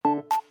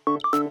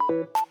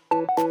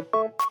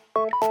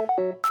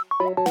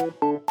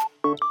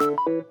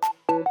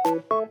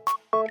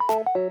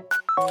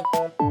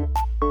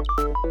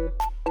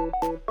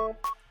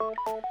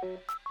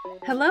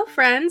Hello,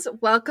 friends.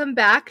 Welcome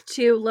back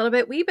to Little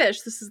Bit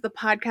Weebish. This is the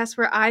podcast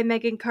where I,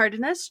 Megan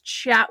Cardenas,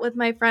 chat with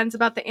my friends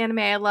about the anime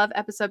I love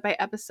episode by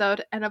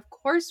episode. And of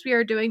course, we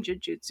are doing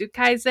Jujutsu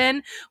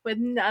Kaisen with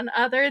none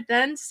other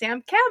than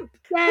Sam Kemp.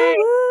 Yay!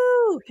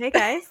 Woo-hoo! Hey,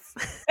 guys.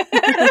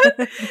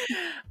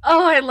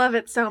 Oh, I love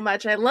it so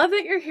much. I love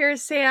that you're here,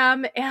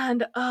 Sam.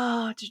 And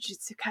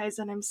Jujutsu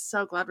Kaisen. I'm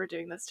so glad we're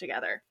doing this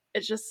together.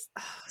 It's just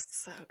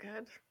so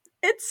good.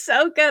 It's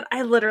so good.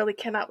 I literally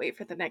cannot wait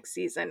for the next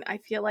season. I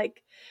feel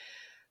like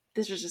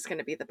this is just going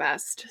to be the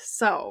best.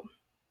 So,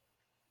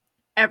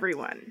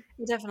 everyone.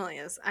 It definitely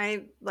is.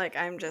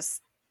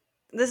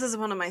 This is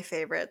one of my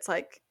favorites,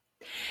 all-time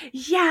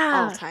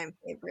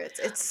favorites.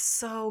 It's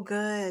so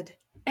good.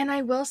 And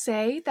I will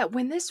say that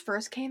when this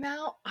first came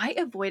out, I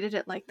avoided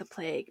it like the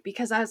plague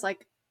because I was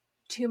like,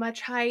 too much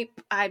hype.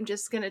 I'm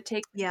just going to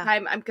take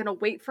time. I'm going to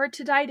wait for it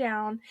to die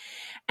down.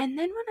 And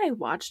then when I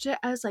watched it,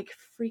 I was like,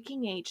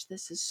 freaking H,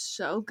 this is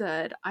so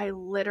good. I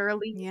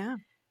literally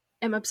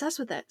am obsessed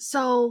with it.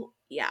 So,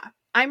 yeah,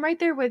 I'm right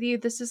there with you.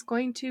 This is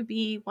going to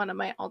be one of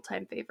my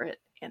all-time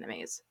favorite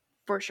animes,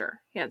 for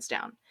sure, hands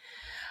down.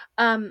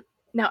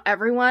 Now,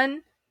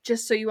 everyone,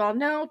 just so you all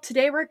know,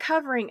 today we're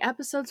covering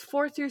episodes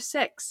 4 through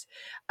 6.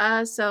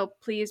 So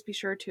please be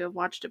sure to have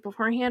watched it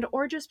beforehand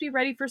or just be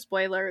ready for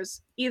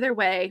spoilers. Either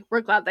way,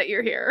 we're glad that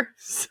you're here.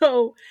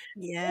 So,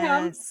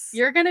 yes,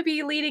 you're going to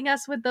be leading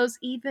us with those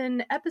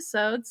even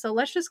episodes. So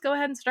let's just go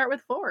ahead and start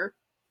with 4.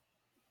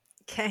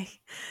 Okay.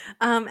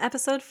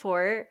 Episode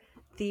 4,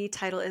 the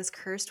title is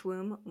Cursed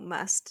Womb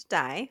Must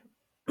Die.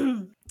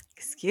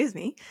 Excuse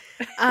me.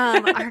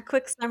 Our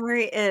quick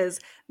summary is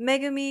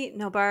Megumi,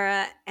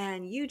 Nobara,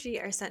 and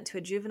Yuji are sent to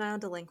a juvenile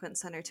delinquent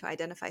center to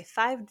identify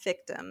 5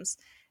 victims,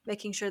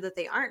 making sure that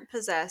they aren't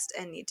possessed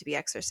and need to be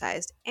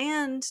exorcised,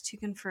 and to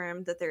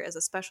confirm that there is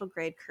a special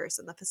grade curse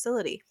in the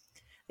facility.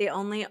 They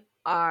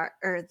are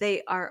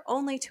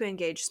only to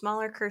engage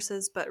smaller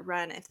curses, but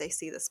run if they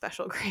see the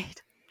special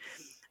grade.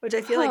 Which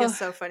I feel like is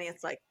so funny.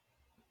 It's like,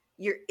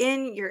 you're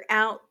in, you're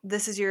out.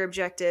 This is your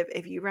objective.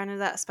 If you run into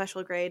that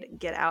special grade,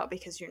 get out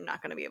because you're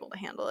not going to be able to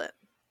handle it.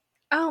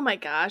 Oh my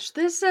gosh.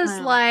 This is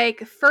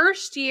like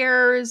first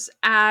years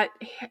at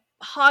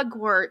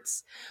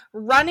Hogwarts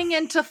running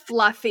into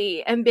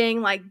Fluffy and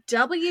being like,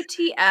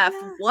 WTF,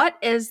 what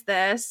is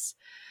this?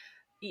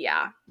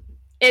 Yeah.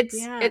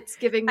 It's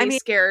giving me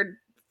scared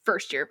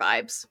first year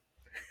vibes.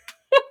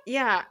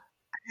 Yeah.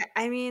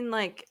 I mean,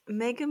 like,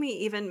 Megumi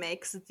even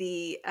makes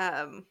the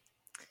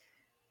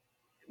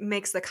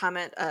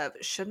comment of,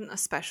 shouldn't a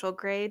special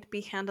grade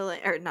be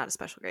handling, or not a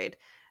special grade,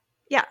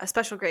 a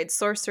special grade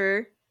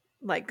sorcerer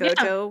like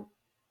Gojo,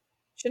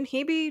 shouldn't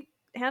he be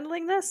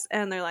handling this?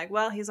 And they're like,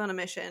 well, he's on a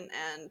mission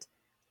and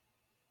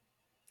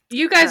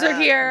you guys are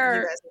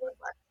here.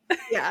 You guys are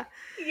yeah.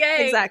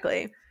 Yay.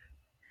 Exactly.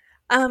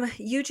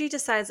 Yuji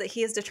decides that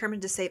he is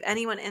determined to save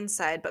anyone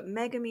inside, but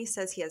Megumi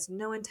says he has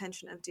no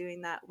intention of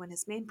doing that when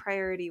his main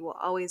priority will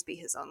always be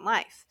his own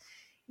life.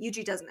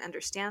 Yuji doesn't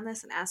understand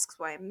this and asks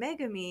why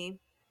Megumi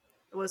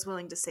was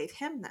willing to save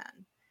him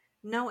then.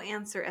 No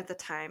answer at the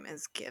time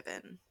is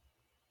given.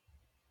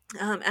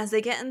 As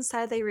they get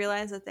inside, they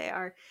realize that they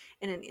are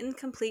in an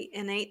incomplete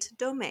innate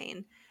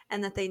domain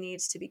and that they need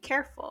to be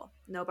careful.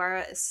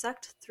 Nobara is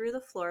sucked through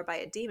the floor by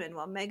a demon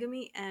while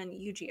Megumi and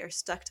Yuji are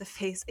stuck to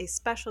face a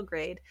special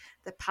grade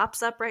that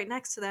pops up right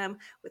next to them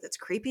with its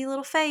creepy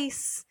little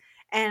face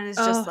and is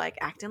just like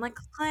acting like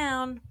a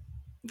clown.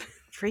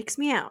 Freaks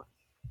me out.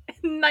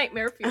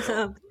 Nightmare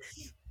fuel.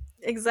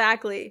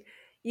 Exactly.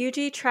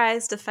 Yuji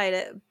tries to fight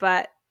it,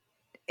 but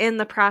in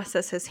the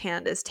process, his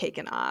hand is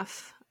taken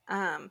off.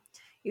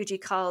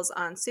 Yuji calls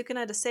on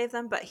Sukuna to save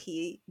them, but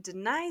he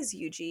denies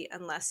Yuji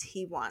unless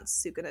he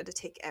wants Sukuna to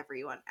take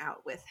everyone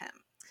out with him.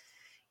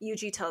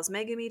 Yuji tells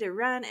Megumi to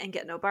run and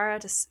get Nobara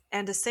to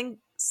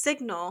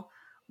signal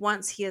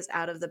once he is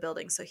out of the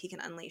building so he can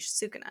unleash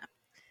Sukuna.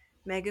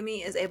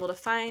 Megumi is able to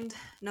find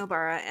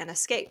Nobara and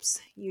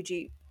escapes.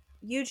 Yuji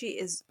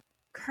is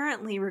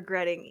currently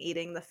regretting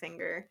eating the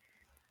finger,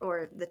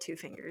 or the 2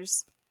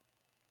 fingers,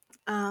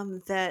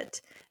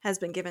 that has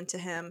been given to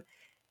him.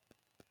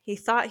 He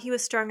thought he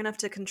was strong enough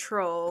to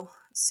control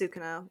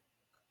Sukuna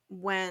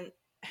when...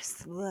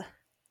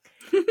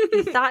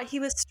 He thought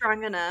he was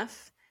strong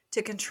enough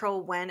to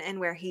control when and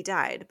where he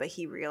died, but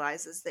he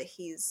realizes that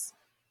he's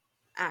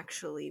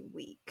actually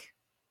weak.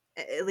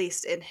 At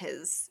least in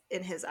his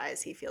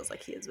eyes, he feels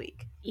like he is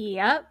weak.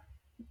 Yep.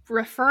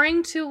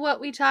 Referring to what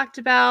we talked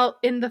about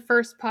in the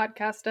first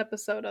podcast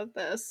episode of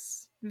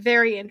this.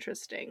 Very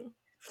interesting.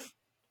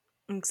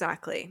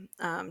 Exactly.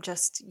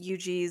 Just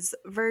Yuji's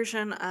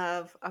version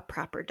of a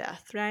proper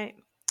death, right?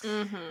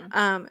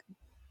 Mm-hmm.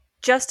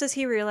 Just as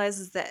he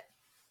realizes that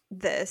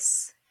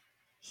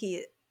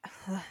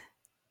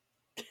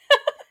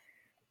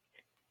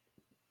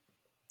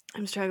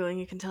I'm struggling,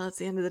 you can tell it's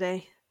the end of the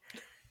day.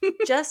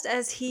 Just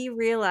as he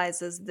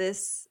realizes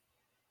this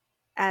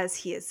as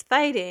he is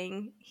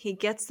fighting, he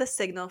gets the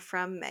signal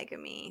from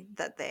Megami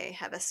that they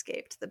have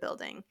escaped the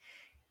building.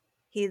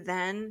 He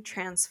then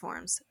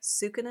transforms.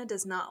 Sukuna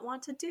does not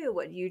want to do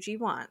what Yuji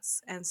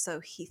wants, and so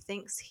he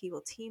thinks he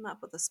will team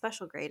up with a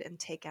special grade and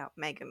take out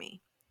Megami.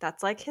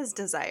 That's like his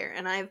desire,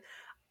 and I've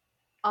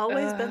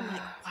always been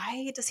like,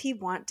 why does he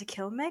want to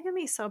kill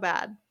Megami so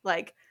bad?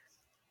 Like,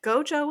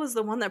 Gojo was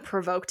the one that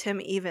provoked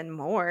him even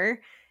more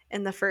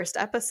in the first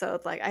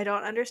episode. Like, I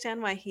don't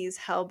understand why he's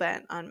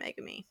hell-bent on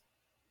Megami.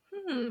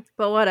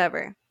 But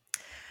whatever.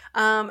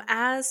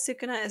 As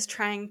Sukuna is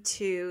trying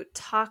to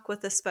talk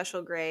with the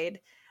special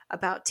grade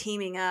about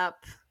teaming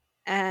up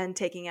and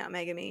taking out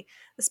Megami,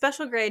 the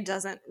special grade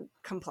doesn't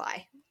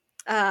comply.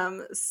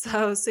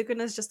 So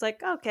Sukuna's just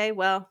like, okay,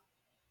 well,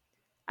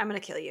 I'm going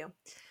to kill you.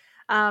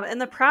 In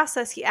the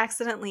process, he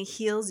accidentally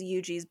heals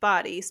Yuji's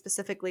body,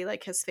 specifically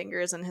like his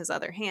fingers and his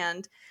other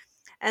hand,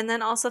 and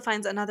then also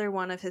finds another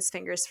one of his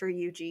fingers for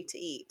Yuji to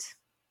eat.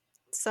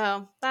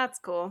 So that's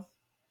cool.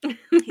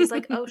 He's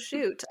like, oh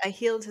shoot, I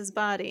healed his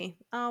body.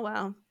 Oh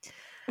well.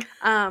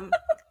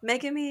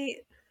 Megami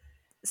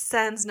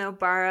sends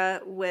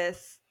Nobara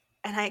with,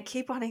 and I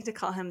keep wanting to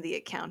call him the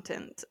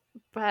accountant,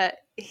 but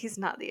he's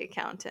not the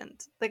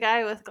accountant. The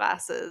guy with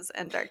glasses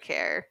and dark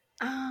hair.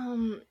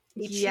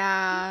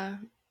 Yeah.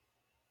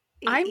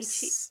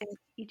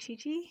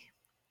 Ichichi?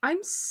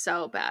 I'm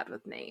so bad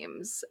with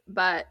names,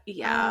 but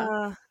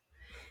yeah.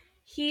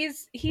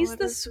 He's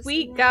the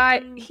sweet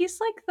guy. He's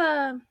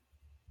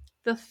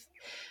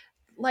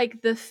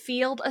like the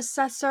field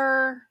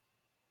assessor.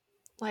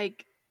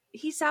 Like,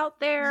 he's out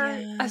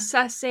there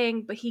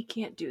assessing, but he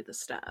can't do the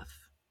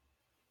stuff.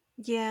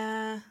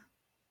 Yeah.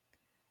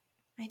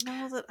 I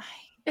know that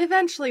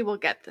eventually we'll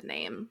get the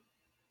name.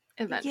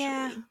 Eventually.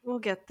 Yeah, we'll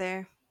get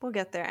there.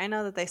 I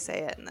know that they say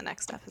it in the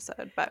next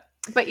episode,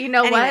 but you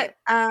know what?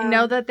 You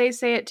know that they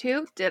say it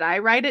too? Did I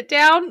write it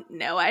down?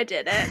 No, I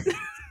didn't.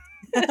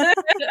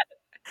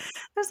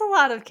 There's a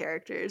lot of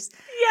characters.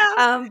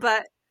 Yeah.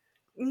 But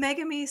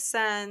Megami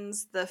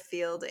sends the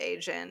field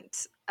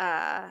agent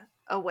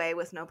away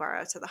with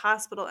Nobara to the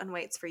hospital and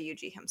waits for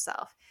Yuji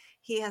himself.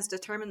 He has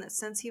determined that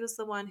since he was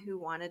the one who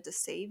wanted to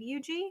save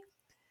Yuji,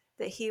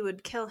 that he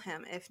would kill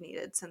him if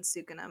needed, since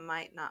Sukuna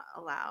might not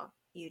allow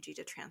Yuji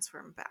to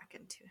transform back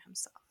into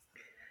himself.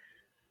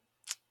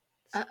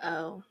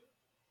 Uh-oh.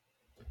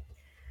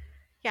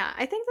 Yeah,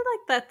 I think that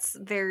that's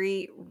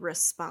very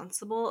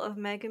responsible of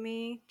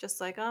Megami. Just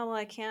like, oh well,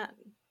 I can't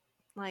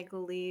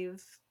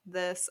leave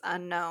this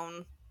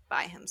unknown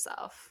by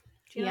himself.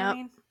 Do you know what I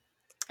mean?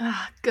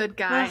 Good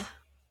guy.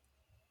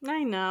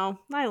 I know.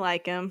 I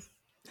like him.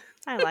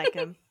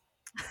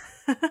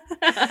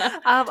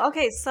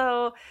 Okay,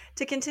 so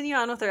to continue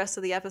on with the rest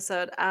of the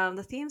episode,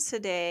 the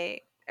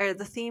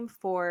theme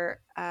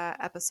for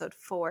episode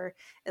 4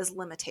 is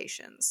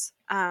limitations.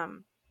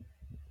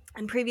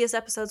 In previous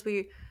episodes,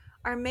 we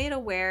are made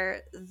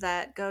aware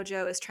that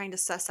Gojo is trying to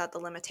suss out the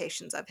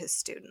limitations of his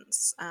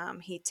students.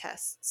 He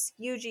tests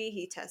Yuji,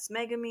 he tests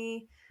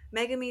Megami.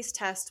 Megami's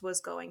test was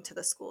going to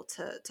the school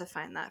to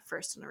find that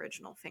first and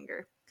original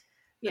finger.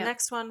 The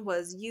next one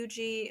was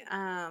Yuji,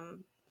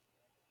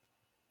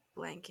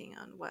 blanking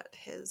on what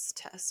his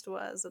test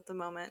was at the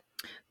moment.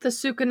 The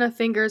Sukuna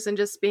fingers and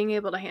just being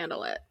able to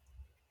handle it.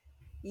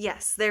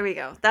 Yes, there we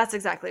go. That's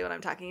exactly what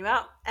I'm talking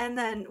about. And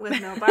then with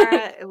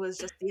Nobara, it was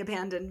just the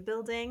abandoned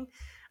building.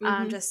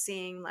 Just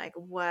seeing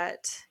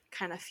what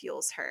kind of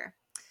fuels her.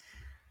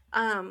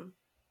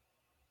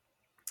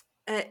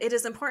 It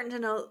is important to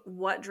know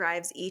what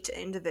drives each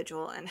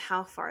individual and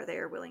how far they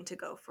are willing to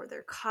go for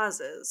their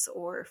causes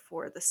or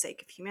for the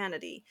sake of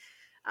humanity.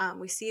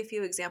 We see a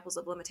few examples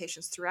of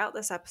limitations throughout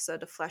this episode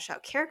to flesh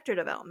out character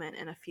development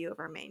in a few of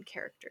our main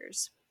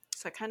characters.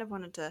 So I kind of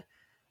wanted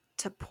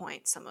to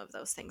point some of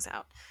those things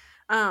out.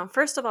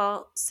 First of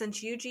all,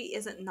 since Yuji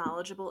isn't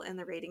knowledgeable in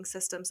the rating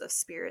systems of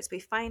spirits, we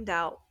find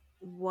out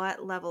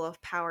what level of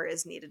power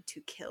is needed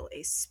to kill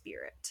a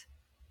spirit.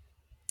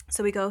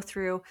 So we go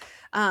through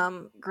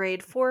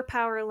grade 4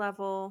 power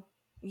level.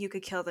 You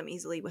could kill them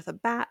easily with a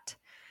bat.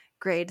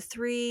 Grade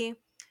 3,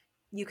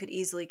 you could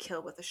easily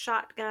kill with a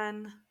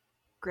shotgun.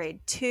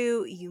 Grade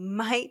 2, you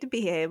might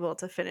be able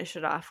to finish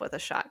it off with a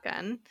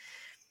shotgun.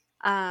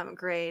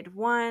 Grade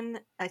 1,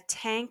 a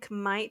tank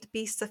might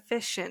be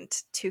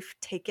sufficient to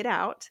take it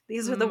out.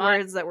 These are the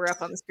words that were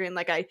up on the screen,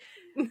 like I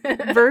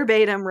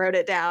verbatim wrote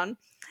it down.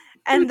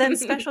 And then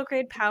special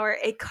grade power,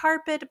 a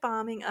carpet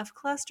bombing of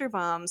cluster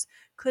bombs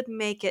could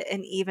make it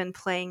an even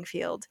playing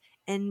field,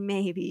 and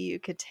maybe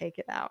you could take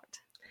it out.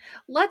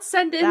 Let's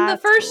send in the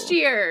first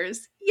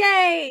years.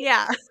 Yay!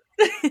 Yeah,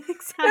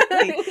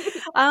 exactly.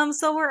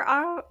 So we're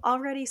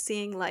already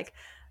seeing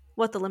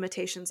what the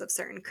limitations of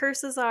certain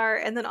curses are,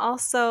 and then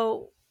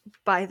also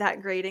by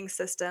that grading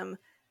system,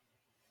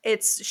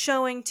 it's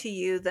showing to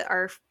you that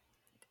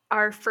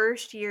our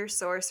first year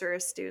sorcerer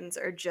students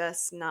are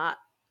just not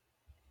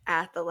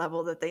at the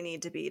level that they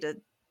need to be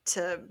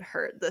to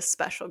hurt the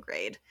special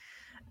grade.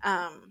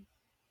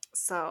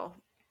 So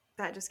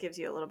that just gives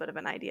you a little bit of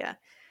an idea.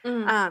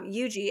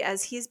 Yuji,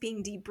 as he's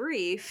being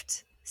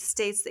debriefed,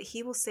 states that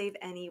he will save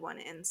anyone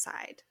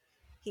inside.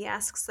 He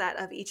asks that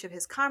of each of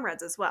his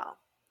comrades as well.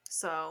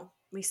 So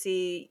we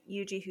see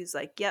Yuji, who's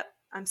like, yep,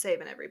 I'm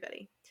saving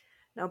everybody.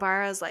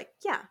 Nobara's like,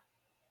 yeah,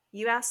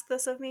 you ask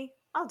this of me,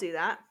 I'll do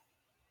that.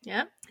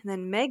 Yep. And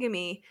then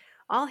Megumi,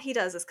 all he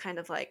does is kind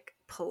of like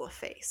pull a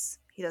face.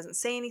 He doesn't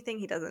say anything.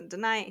 He doesn't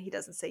deny it. He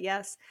doesn't say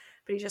yes,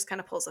 but he just kind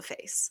of pulls a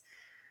face.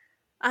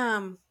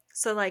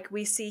 So like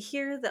we see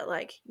here that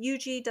like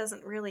Yuji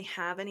doesn't really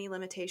have any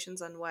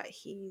limitations on what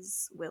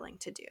he's willing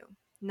to do.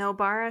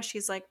 Nobara,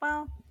 she's like,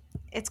 well,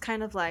 it's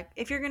kind of like,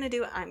 if you're going to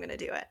do it, I'm going to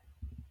do it.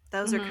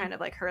 Those are kind of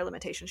like her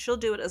limitations. She'll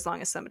do it as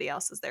long as somebody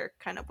else is there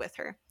kind of with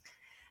her.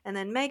 And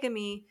then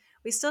Megumi,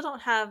 we still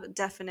don't have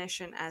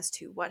definition as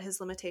to what his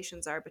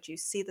limitations are, but you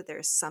see that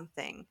there's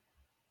something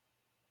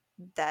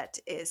that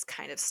is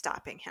kind of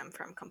stopping him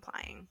from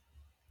complying.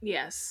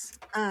 Yes.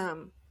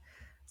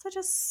 So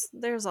just,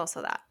 there's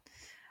also that.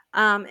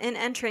 In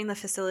entering the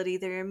facility,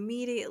 they're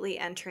immediately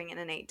entering an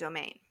innate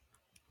domain.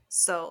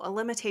 So a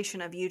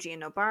limitation of Yuji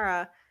and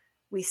Nobara,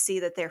 we see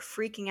that they're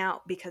freaking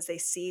out because they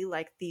see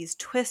like these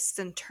twists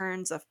and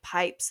turns of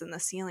pipes in the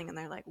ceiling, and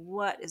they're like,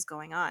 what is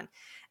going on?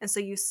 And so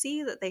you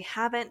see that they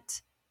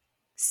haven't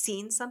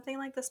seen something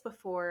like this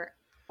before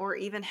or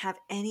even have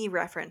any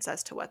reference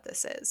as to what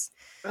this is.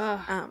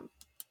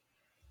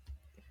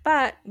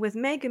 But with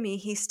Megumi,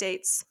 he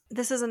states,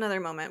 this is another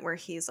moment where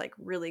he's like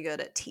really good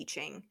at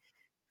teaching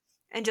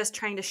and just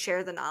trying to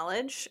share the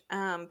knowledge.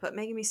 But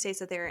Megumi states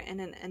that they're in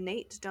an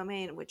innate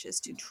domain, which is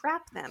to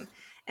trap them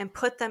and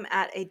put them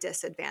at a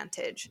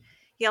disadvantage.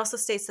 He also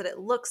states that it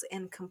looks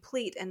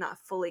incomplete and not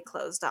fully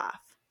closed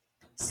off.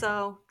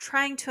 So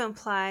trying to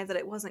imply that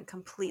it wasn't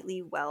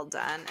completely well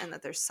done and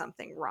that there's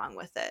something wrong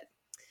with it.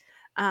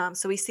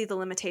 So we see the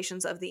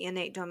limitations of the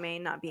innate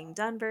domain not being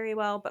done very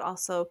well, but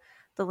also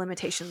the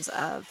limitations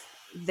of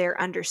their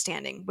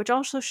understanding, which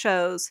also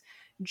shows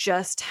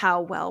just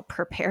how well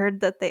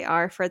prepared that they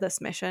are for this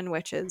mission,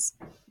 which is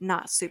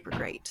not super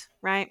great,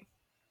 right?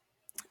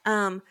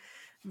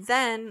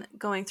 Then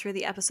going through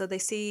the episode,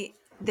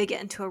 they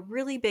get into a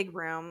really big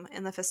room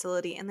in the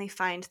facility and they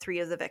find 3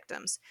 of the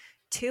victims.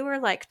 2 are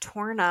like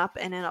torn up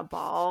and in a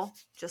ball,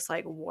 just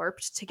like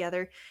warped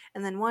together.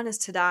 And then 1 is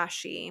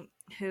Tadashi,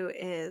 who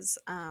is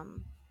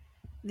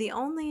the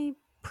only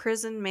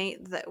prison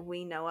mate that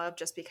we know of,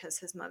 just because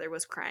his mother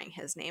was crying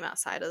his name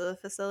outside of the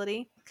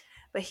facility.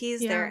 But he's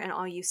there, and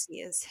all you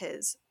see is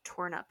his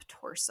torn up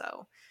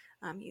torso.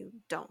 You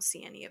don't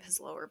see any of his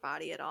lower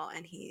body at all,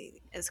 and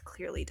he is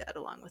clearly dead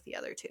along with the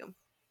other 2.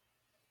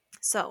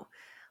 So,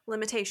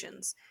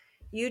 limitations.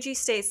 Yuji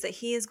states that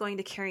he is going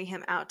to carry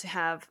him out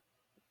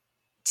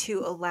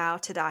to allow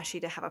Tadashi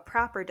to have a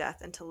proper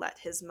death and to let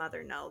his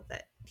mother know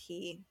that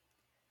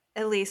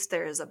at least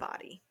there is a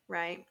body,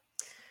 right?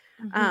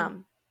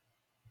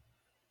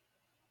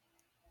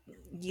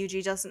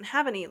 Yuji doesn't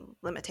have any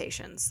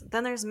limitations.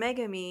 Then there's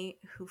Megumi,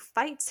 who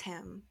fights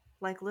him,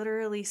 like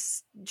literally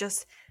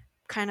just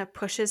kind of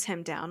pushes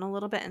him down a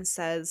little bit and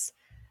says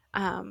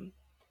that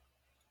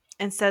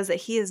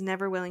he is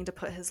never willing to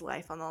put his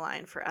life on the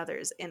line for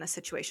others in a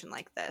situation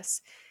like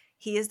this.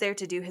 He is there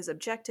to do his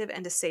objective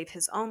and to save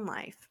his own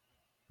life.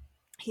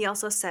 He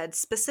also said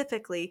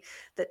specifically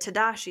that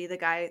Tadashi,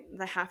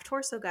 the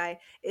half-torso guy,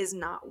 is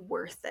not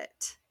worth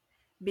it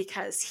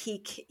because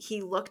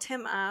he looked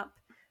him up,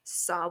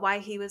 saw why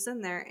he was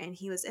in there, and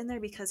he was in there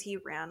because he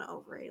ran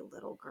over a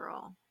little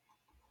girl.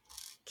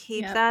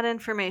 Keep that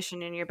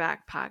information in your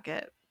back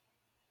pocket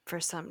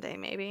for someday,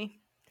 maybe,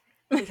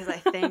 because I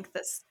think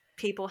that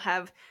people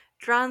have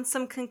drawn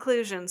some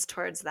conclusions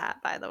towards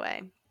that, by the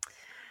way.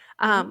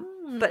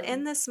 But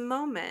in this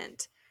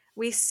moment,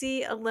 we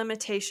see a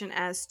limitation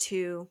as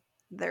to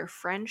their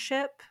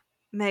friendship,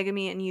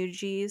 Megumi and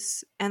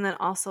Yuji's, and then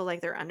also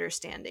like their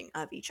understanding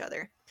of each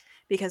other.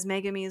 Because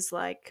Megumi's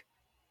like,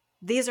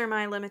 these are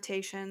my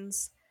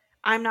limitations.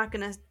 I'm not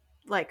going to,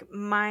 like,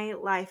 my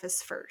life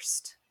is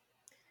first.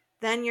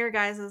 Then your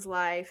guys'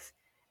 life,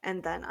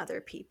 and then other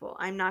people.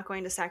 I'm not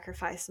going to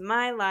sacrifice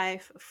my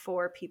life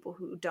for people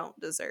who don't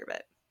deserve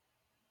it.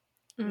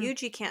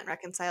 Yuji can't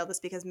reconcile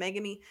this because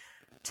Megumi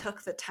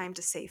took the time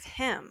to save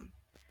him.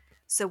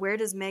 So where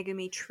does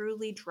Megumi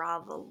truly draw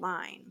the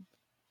line?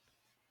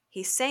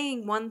 He's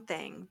saying one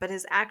thing, but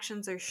his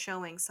actions are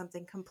showing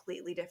something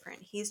completely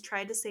different. He's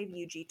tried to save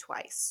Yuji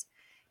twice.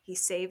 He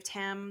saved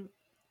him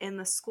in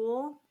the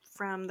school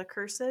from the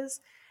curses,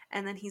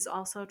 and then he's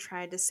also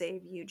tried to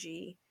save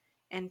Yuji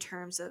in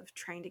terms of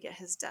trying to get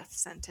his death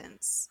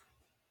sentence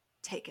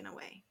taken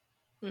away.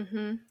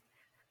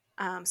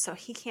 So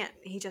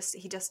he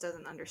just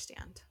doesn't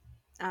understand.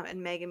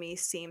 And Megumi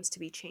seems to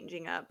be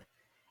changing up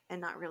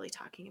and not really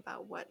talking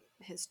about what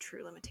his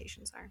true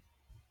limitations are.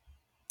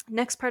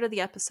 Next part of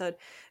the episode,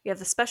 we have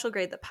the special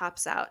grade that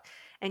pops out,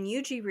 and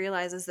Yuji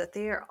realizes that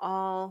they are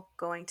all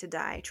going to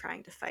die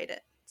trying to fight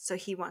it. So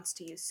he wants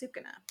to use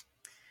Sukuna.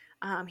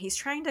 He's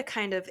trying to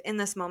kind of, in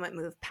this moment,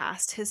 move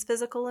past his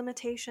physical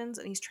limitations,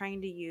 and he's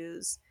trying to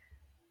use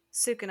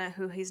Sukuna,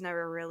 who he's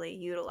never really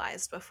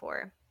utilized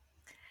before.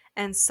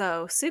 And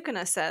so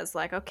Sukuna says,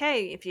 like,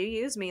 okay, if you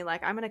use me,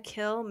 like, I'm going to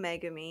kill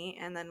Megumi.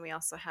 And then we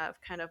also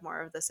have kind of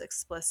more of this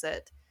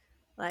explicit,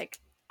 like,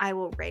 I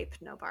will rape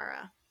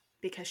Nobara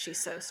because she's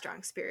so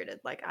strong spirited.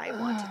 Like, I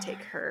want to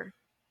take her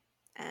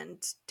and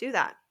do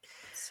that.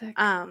 Sick.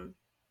 Um,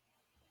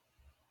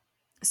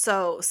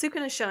 so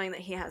Sukuna is showing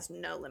that he has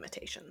no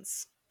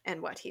limitations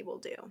in what he will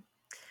do.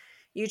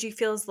 Yuji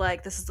feels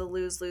like this is a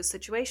lose-lose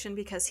situation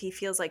because he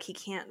feels like he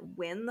can't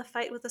win the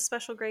fight with a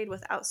special grade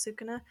without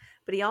Sukuna,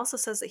 but he also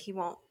says that he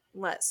won't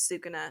let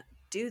Sukuna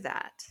do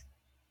that.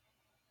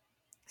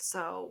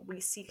 So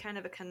we see kind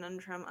of a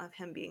conundrum of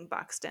him being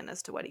boxed in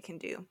as to what he can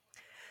do.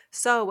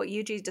 So what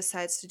Yuji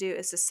decides to do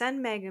is to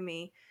send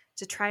Megumi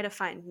to try to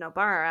find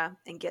Nobara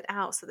and get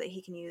out so that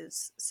he can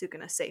use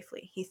Sukuna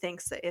safely. He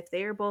thinks that if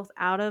they are both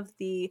out of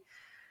the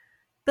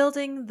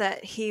building,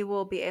 that he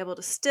will be able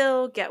to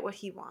still get what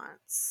he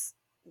wants,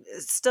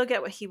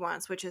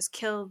 which is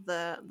kill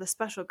the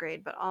special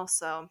grade, but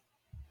also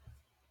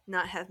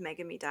not have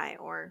Megumi die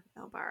or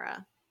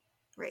Nobara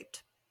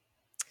raped.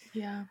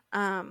 Yeah.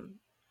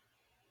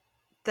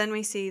 Then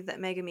we see that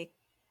Megumi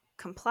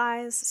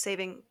complies,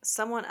 saving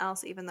someone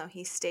else, even though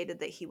he stated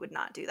that he would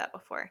not do that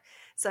before.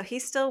 So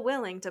he's still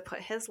willing to put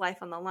his life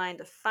on the line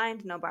to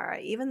find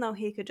Nobara, even though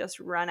he could just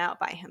run out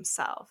by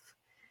himself.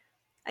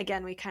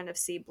 Again, we kind of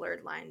see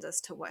blurred lines as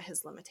to what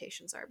his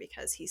limitations are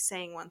because he's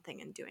saying one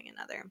thing and doing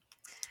another.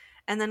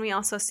 And then we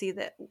also see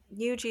that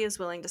Yuji is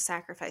willing to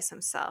sacrifice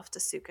himself to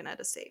Sukuna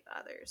to save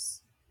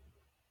others,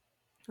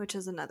 which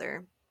is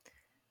another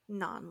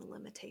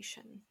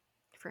non-limitation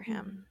for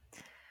him.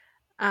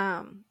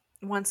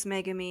 Once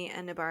Megumi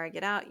and Nobara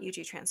get out,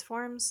 Yuji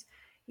transforms.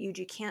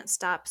 Yuji can't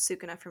stop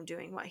Sukuna from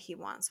doing what he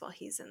wants while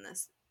he's in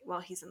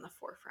the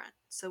forefront.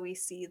 So we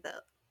see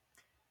that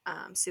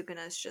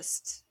Sukuna is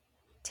just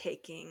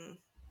taking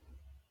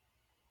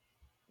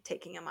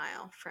a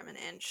mile from an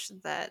inch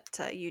that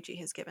Yuji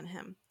has given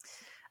him.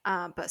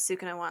 But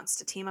Sukuna wants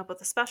to team up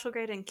with a special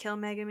grade and kill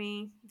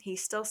Megumi. He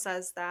still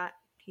says that.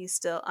 He's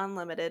still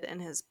unlimited in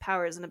his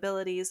powers and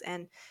abilities,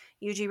 and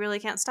Yuji really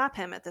can't stop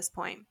him at this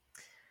point.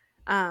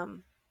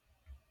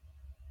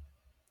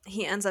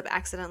 He ends up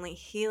accidentally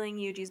healing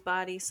Yuji's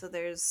body, so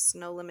there's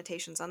no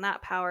limitations on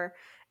that power.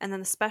 And then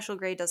the special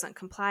grade doesn't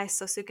comply,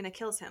 so Sukuna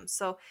kills him.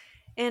 So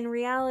in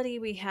reality,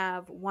 we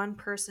have one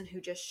person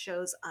who just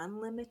shows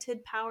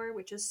unlimited power,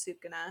 which is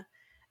Sukuna.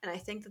 And I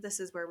think that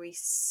this is where we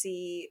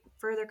see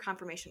further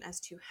confirmation as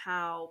to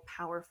how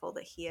powerful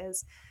that he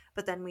is.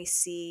 But then we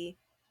see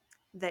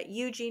that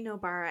Yuji,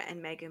 Nobara,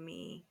 and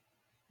Megumi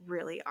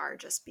really are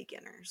just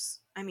beginners.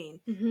 I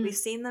mean, we've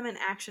seen them in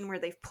action where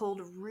they've pulled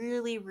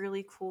really,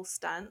 really cool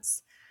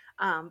stunts,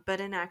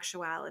 but in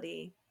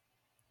actuality,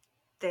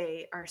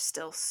 they are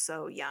still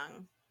so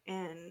young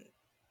and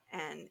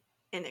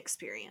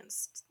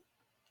inexperienced.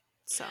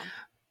 So,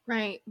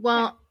 Right.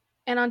 Well, yeah.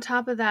 and on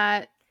top of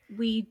that,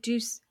 we do,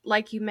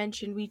 like you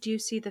mentioned, we do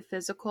see the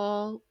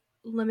physical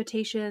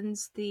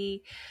limitations,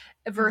 the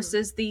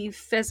versus the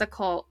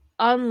physical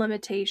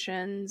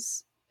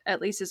unlimitations,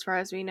 at least as far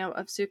as we know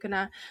of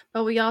Sukuna.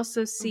 But we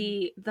also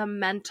see the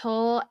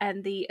mental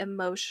and the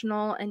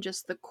emotional and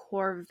just the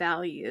core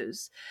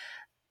values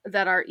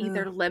that are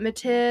either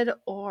limited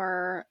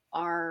or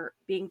are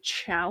being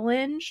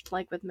challenged,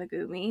 like with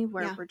Megumi,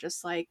 where we're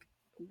just like,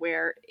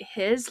 where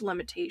his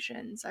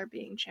limitations are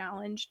being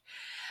challenged.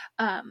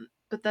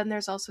 But then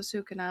there's also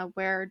Sukuna,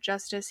 where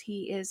just as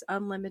he is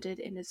unlimited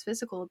in his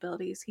physical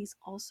abilities, he's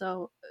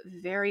also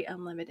very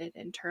unlimited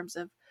in terms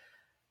of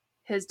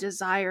his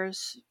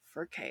desires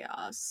for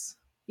chaos.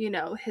 You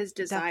know, his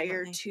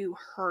desire Definitely. to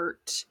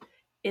hurt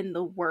in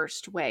the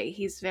worst way.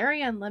 He's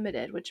very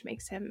unlimited, which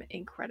makes him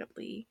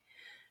incredibly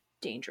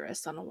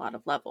dangerous on a lot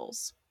of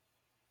levels.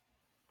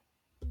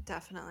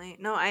 Definitely.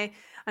 No,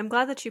 I'm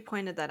glad that you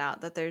pointed that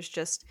out, that there's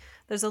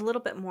a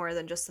little bit more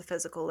than just the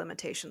physical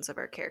limitations of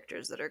our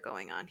characters that are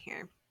going on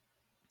here.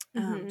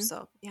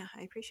 So yeah,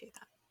 I appreciate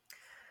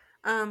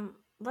that.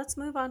 Let's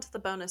move on to the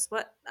bonus.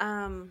 What,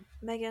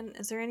 Megan,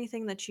 is there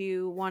anything that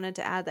you wanted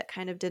to add that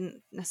kind of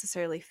didn't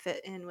necessarily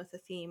fit in with the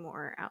theme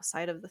or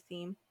outside of the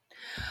theme?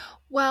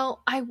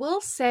 Well, I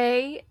will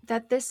say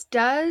that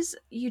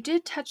you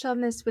did touch on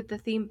this with the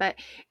theme, but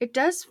it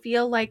does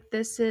feel like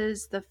this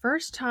is the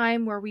first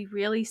time where we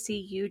really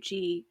see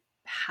Yuji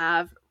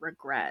have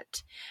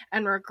regret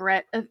and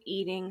regret of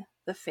eating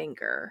the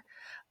finger.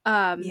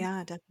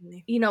 Yeah,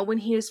 definitely. You know, when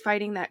he was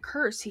fighting that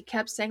curse, he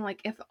kept saying,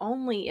 like, if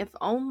only, if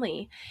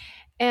only.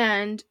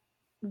 And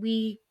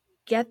we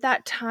get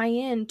that tie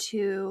in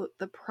to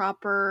the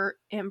proper,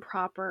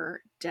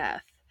 improper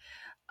death.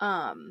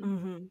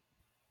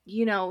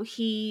 You know,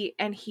 he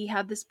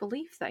had this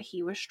belief that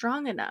he was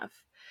strong enough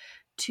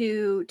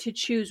to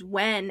choose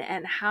when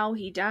and how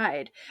he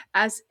died,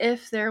 as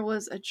if there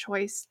was a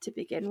choice to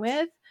begin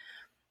with.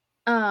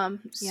 Yeah.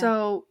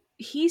 So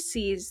he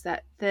sees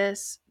that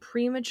this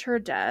premature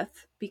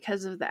death,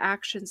 because of the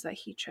actions that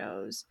he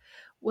chose,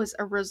 was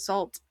a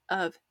result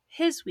of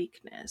his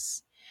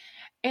weakness.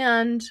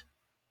 And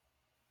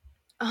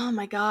oh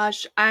my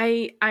gosh,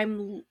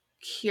 I'm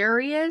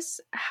curious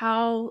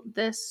how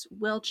this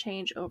will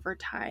change over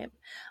time.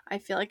 I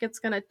feel like it's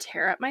going to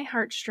tear at my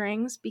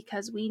heartstrings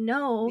because we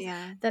know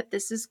that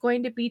this is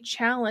going to be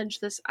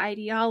challenged, this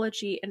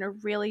ideology, in a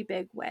really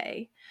big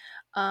way.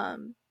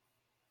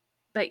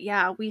 But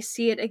yeah, we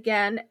see it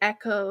again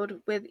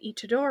echoed with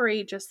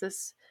Itadori, just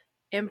this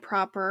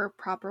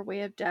proper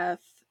way of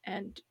death,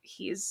 and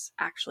he's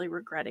actually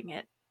regretting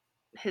it,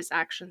 his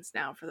actions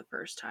now for the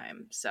first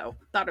time. So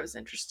thought it was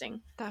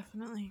interesting.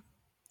 Definitely.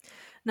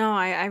 No,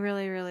 I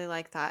really, really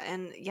like that.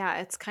 And yeah,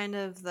 it's kind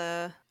of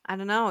I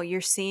don't know,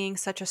 you're seeing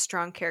such a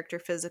strong character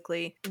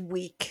physically,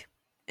 weak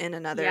in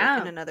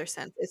another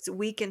sense. It's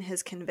weak in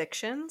his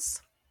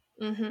convictions.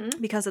 Mm-hmm.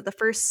 Because at the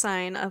first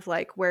sign of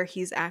like where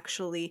he's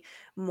actually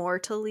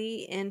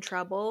mortally in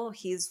trouble,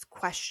 he's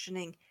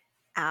questioning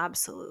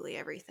absolutely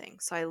everything.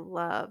 So I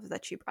love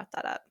that you brought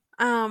that up.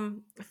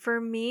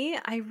 For me,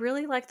 I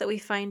really like that we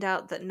find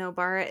out that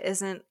Nobara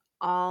isn't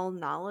all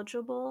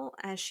knowledgeable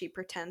as she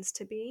pretends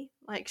to be.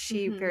 Like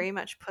she Mm-hmm. very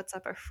much puts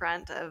up a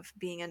front of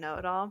being a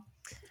know-it-all.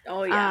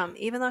 Oh yeah.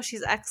 Even though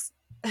she's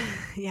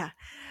yeah.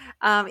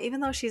 Even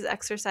though she's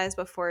exercised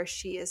before,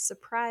 she is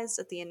surprised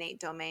at the innate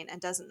domain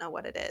and doesn't know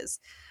what it is.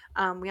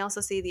 We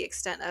also see the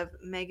extent of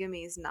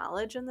Megumi's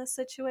knowledge in this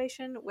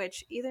situation,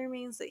 which either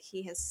means that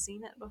he has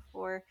seen it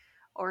before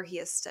or he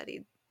has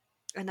studied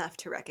enough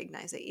to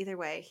recognize it. Either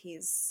way,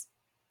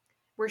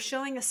 we're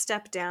showing a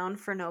step down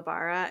for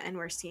Nobara and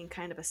we're seeing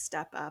kind of a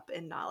step up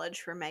in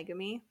knowledge for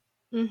Megumi.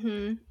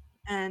 Mm-hmm.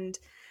 And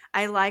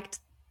I liked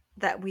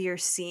that we are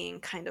seeing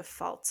kind of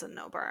faults in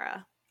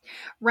Nobara.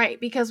 Right,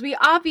 because we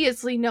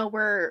obviously know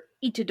where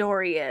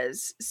Itadori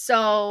is.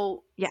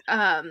 So,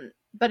 Yeah.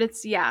 But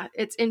it's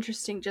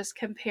interesting just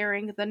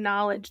comparing the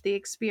knowledge, the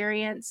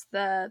experience,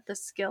 the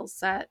skill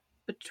set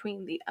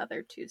between the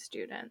other two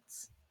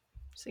students.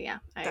 So yeah,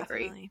 I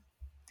agree. Definitely.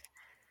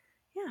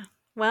 Yeah.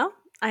 Well,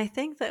 I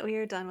think that we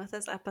are done with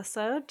this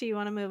episode. Do you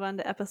want to move on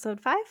to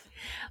episode 5?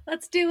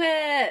 Let's do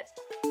it.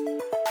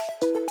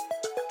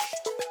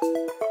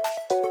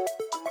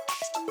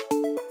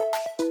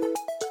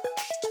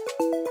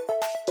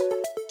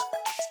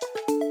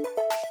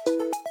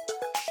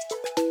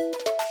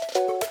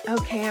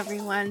 Okay,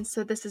 everyone.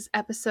 So this is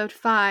episode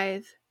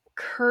 5.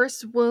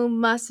 Curse Womb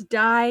Must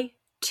Die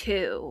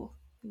 2.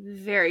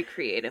 Very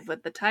creative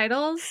with the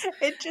titles.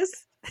 It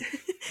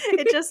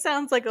just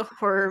sounds like a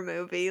horror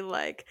movie,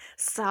 like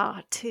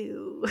Saw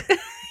 2.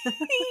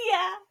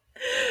 Yeah.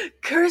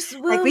 Curse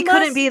Womb like we must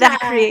couldn't be die. that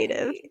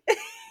creative.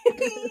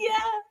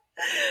 Yeah.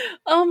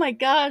 Oh my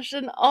gosh.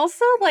 And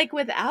also, like,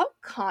 without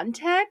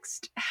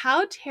context,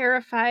 how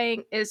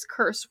terrifying is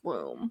Curse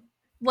Womb?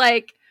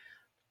 Like,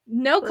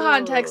 no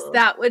context, Ugh.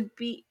 that would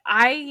be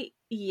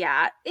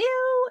yeah.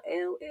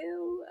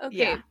 Ew. Okay,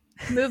 Yeah.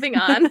 moving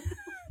on.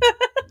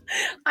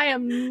 I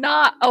am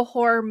not a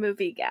horror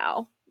movie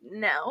gal.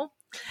 No.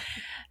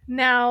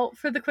 Now,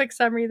 for the quick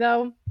summary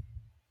though,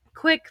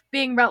 quick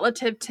being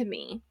relative to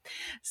me.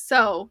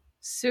 So,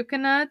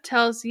 Sukuna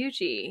tells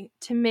Yuji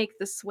to make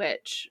the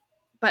switch,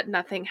 but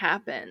nothing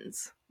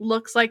happens.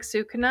 Looks like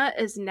Sukuna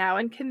is now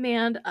in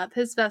command of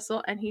his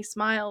vessel and he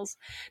smiles.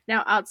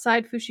 Now,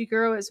 outside,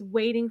 Fushiguro is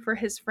waiting for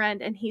his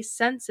friend and he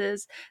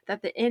senses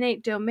that the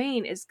innate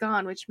domain is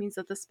gone, which means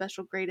that the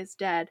special grade is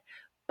dead.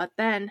 But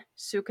then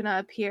Sukuna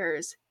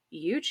appears.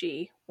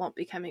 Yuji won't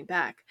be coming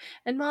back.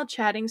 And while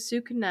chatting,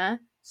 Sukuna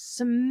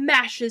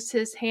smashes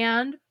his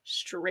hand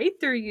straight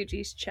through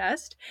Yuji's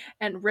chest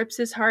and rips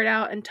his heart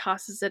out and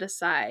tosses it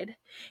aside.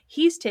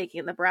 He's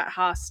taking the brat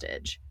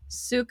hostage.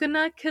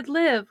 Sukuna could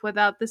live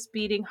without this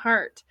beating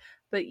heart,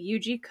 but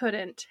Yuji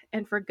couldn't,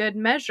 and for good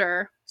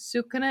measure,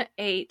 Sukuna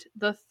ate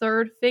the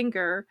third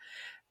finger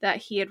that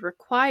he had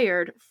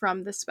required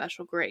from the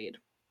special grade.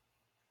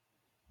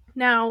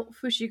 Now,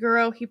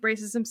 Fushiguro, he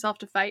braces himself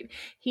to fight.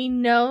 He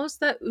knows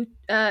that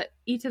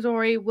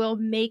Itadori will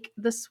make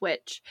the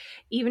switch,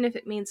 even if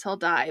it means he'll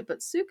die, but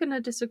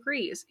Sukuna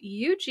disagrees.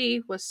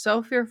 Yuji was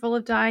so fearful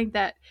of dying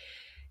that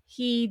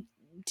he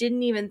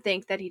didn't even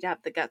think that he'd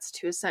have the guts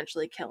to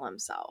essentially kill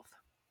himself.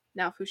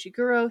 Now,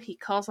 Fushiguro, he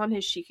calls on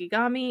his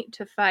Shikigami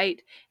to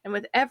fight, and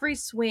with every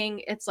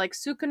swing, it's like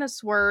Sukuna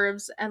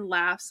swerves and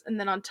laughs, and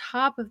then on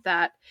top of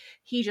that,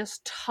 he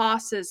just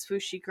tosses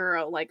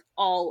Fushiguro like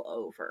all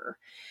over.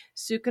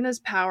 Sukuna's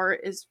power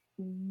is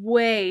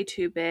way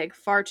too big,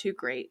 far too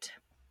great.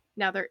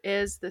 Now, there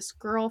is this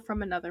girl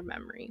from another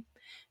memory.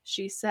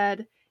 She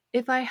said,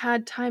 "If I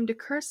had time to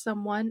curse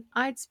someone,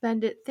 I'd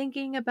spend it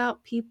thinking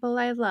about people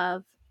I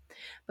love."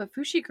 But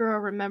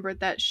Fushiguro remembered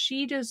that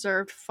she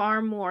deserved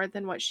far more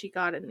than what she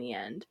got in the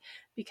end,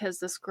 because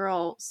this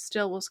girl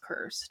still was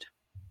cursed.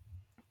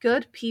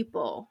 Good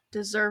people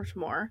deserved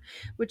more,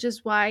 which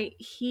is why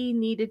he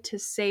needed to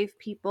save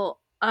people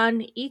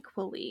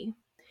unequally,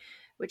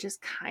 which is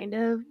kind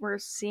of, we're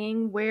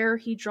seeing where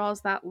he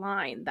draws that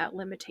line, that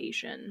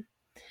limitation.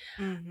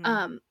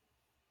 Mm-hmm.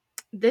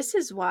 This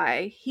is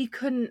why he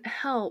couldn't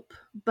help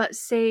but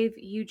save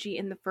Yuji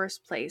in the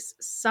first place.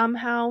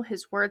 Somehow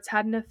his words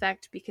had an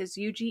effect because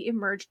Yuji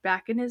emerged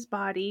back in his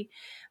body,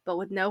 but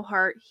with no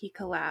heart, he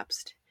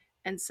collapsed.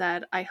 and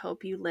said, "I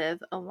hope you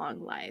live a long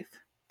life."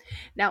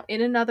 Now,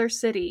 in another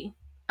city,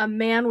 a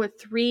man with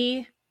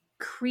 3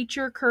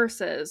 creature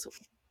curses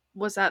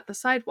was at the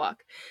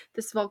sidewalk.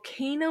 This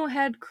volcano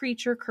head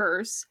creature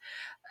curse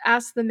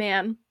asked the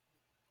man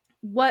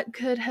what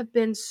could have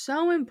been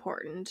so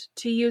important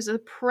to use a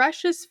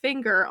precious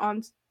finger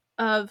on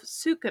of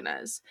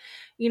Sukuna's.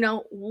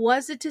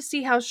 Was it to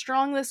see how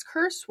strong this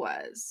curse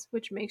was,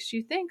 which makes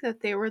you think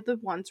that they were the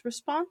ones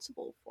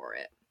responsible for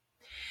it.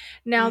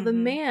 Now, the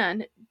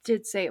man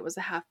did say it was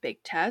a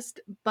half-baked test,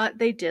 but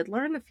they did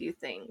learn a few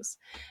things.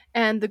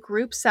 And the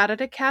group sat at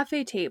a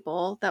cafe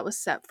table that was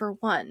set for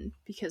 1,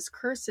 because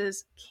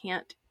curses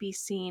can't be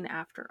seen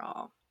after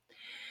all.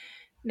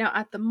 Now,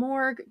 at the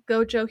morgue,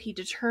 Gojo, he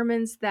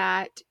determines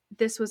that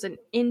this was an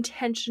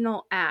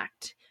intentional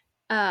act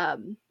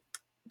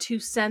to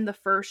send the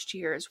first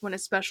years when a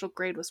special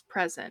grade was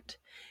present.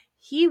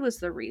 He was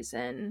the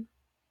reason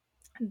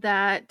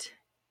that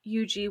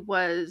Yuji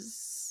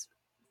was...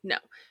 No.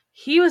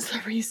 He was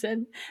the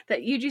reason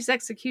that Yuji's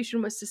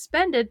execution was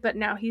suspended, but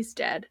now he's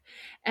dead.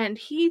 And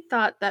he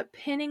thought that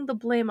pinning the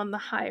blame on the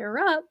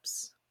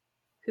higher-ups,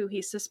 who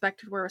he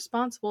suspected were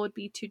responsible, would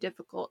be too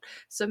difficult,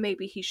 so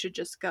maybe he should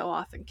just go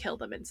off and kill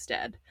them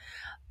instead.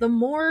 The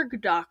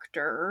morgue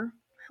doctor,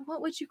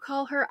 what would you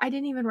call her? I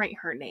didn't even write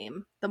her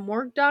name. The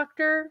morgue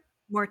doctor?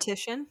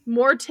 Mortician.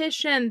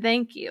 Mortician,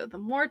 thank you. The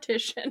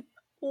mortician.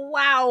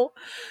 Wow.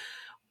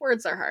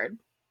 Words are hard.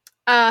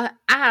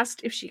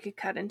 Asked if she could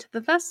cut into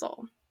the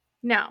vessel.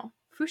 Now,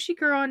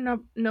 Fushiguro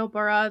and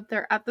Nobara,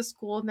 they're at the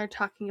school and they're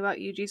talking about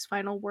Yuji's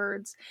final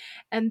words,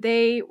 and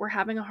they were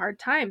having a hard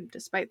time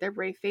despite their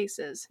brave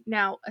faces.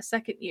 Now, a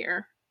second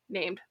year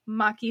named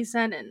Maki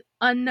Zenin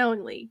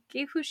unknowingly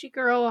gave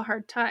Fushiguro a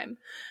hard time.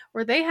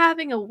 Were they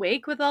having a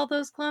wake with all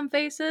those glum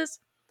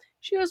faces?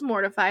 She was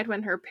mortified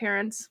when her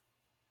parents,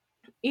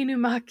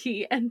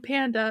 Inumaki and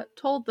Panda,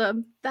 told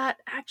them that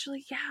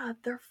actually, yeah,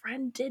 their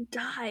friend did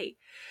die.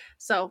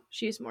 So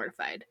she's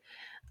mortified.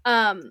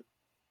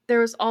 There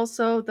was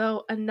also,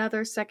 though,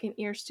 another second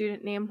year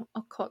student named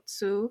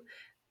Okotsu,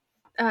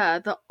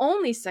 the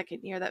only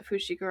second year that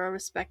Fushiguro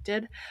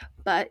respected,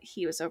 but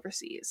he was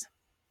overseas.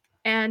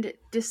 And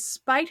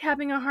despite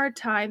having a hard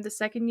time, the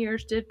second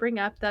years did bring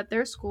up that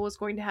their school was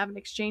going to have an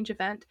exchange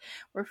event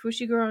where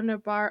Fushiguro and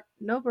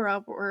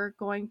Nobara were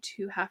going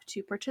to have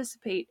to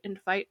participate and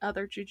fight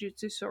other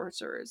Jujutsu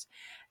sorcerers.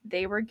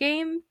 They were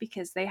game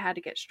because they had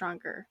to get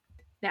stronger.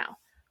 Now,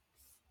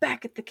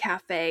 back at the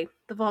cafe,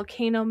 the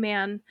volcano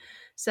man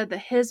said that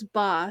his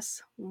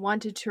boss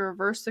wanted to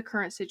reverse the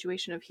current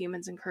situation of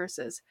humans and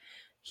curses.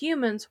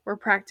 Humans were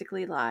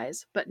practically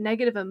lies, but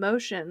negative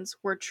emotions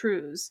were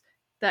truths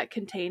that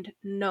contained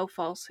no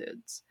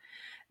falsehoods.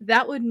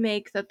 That would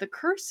make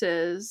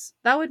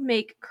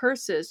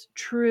curses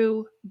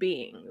true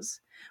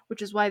beings,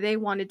 which is why they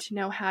wanted to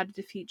know how to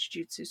defeat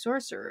Jujutsu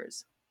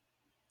sorcerers.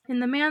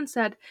 And the man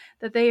said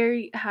that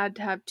they had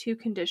to have 2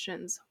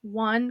 conditions.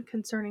 One,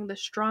 concerning the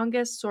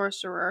strongest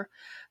sorcerer,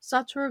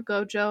 Satoru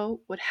Gojo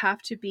would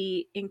have to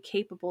be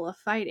incapable of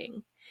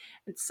fighting.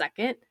 And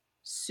second,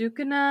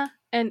 Sukuna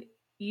and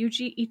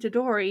Yuji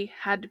Itadori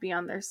had to be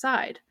on their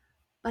side.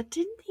 But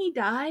didn't he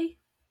die?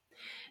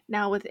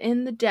 Now,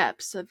 within the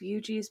depths of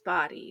Yuji's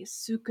body,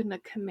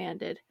 Sukuna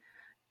commanded,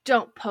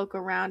 "Don't poke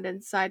around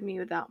inside me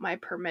without my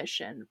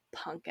permission,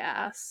 punk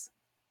ass."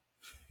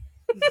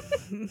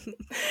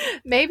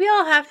 Maybe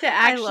I'll have to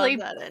actually... I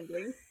love that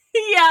ending.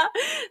 Yeah,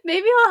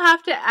 maybe I'll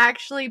have to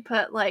actually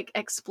put,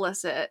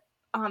 explicit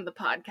on the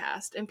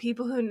podcast, and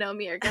people who know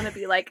me are gonna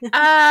be like, what?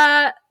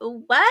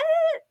 What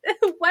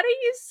are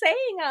you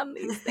saying on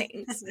these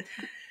things?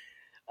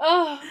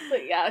 Oh,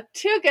 but yeah,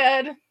 too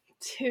good.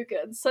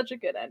 Such a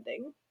good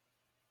ending.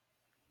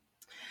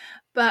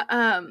 But,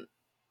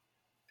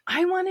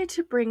 I wanted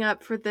to bring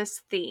up for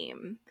this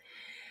theme,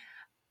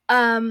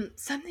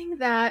 something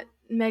that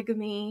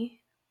Megumi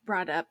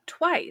brought up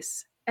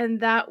twice, and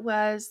that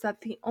was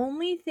that the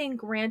only thing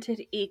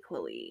granted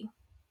equally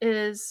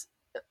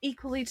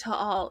to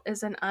all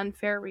is an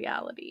unfair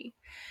reality.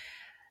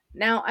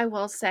 Now, I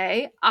will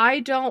say, I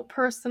don't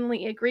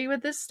personally agree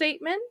with this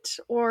statement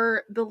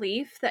or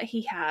belief that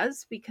he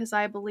has, because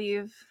I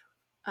believe,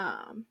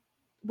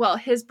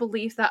 his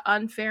belief that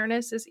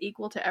unfairness is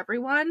equal to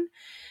everyone.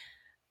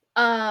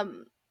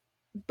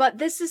 But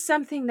this is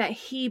something that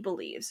he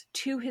believes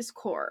to his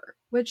core,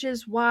 which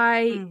is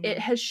why it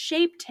has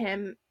shaped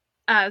him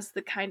as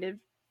the kind of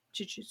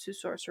Jujutsu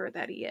sorcerer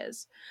that he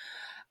is.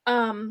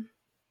 So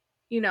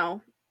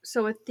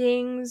with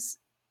things,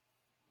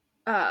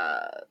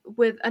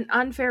 with an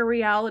unfair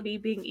reality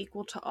being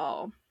equal to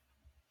all,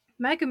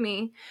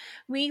 Megumi,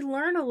 we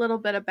learn a little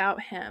bit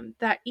about him,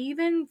 that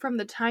even from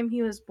the time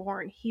he was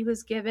born, he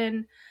was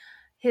given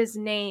his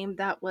name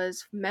that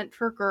was meant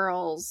for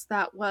girls,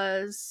 that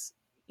was,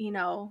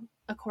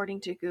 according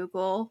to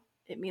Google,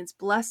 it means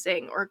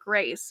blessing or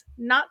grace,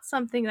 not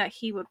something that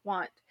he would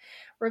want,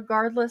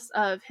 regardless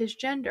of his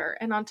gender.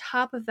 And on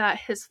top of that,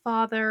 his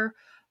father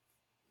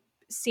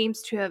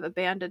seems to have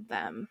abandoned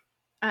them,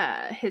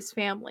 his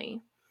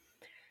family.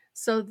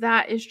 So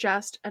that is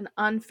just an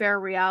unfair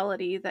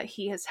reality that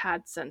he has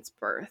had since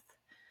birth.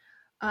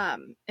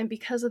 And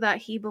because of that,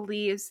 he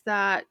believes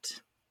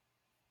that,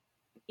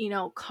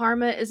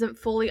 karma isn't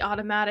fully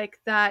automatic,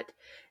 that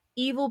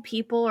evil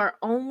people are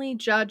only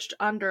judged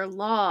under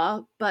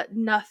law, but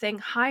nothing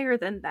higher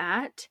than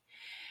that,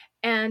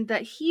 and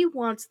that he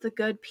wants the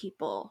good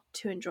people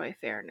to enjoy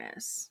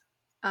fairness,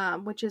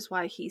 which is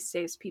why he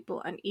saves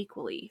people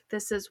unequally.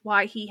 This is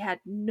why he had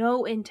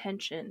no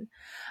intention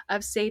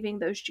of saving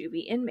those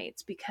juvie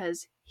inmates,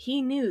 because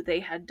he knew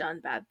they had done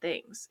bad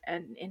things,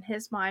 and in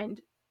his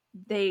mind,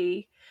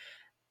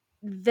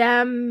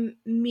 them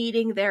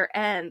meeting their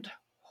end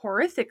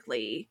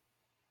horrifically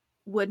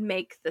would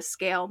make the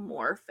scale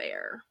more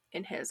fair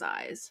in his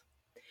eyes.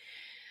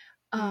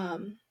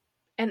 And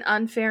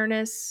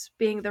unfairness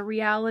being the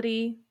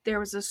reality, there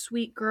was a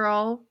sweet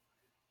girl,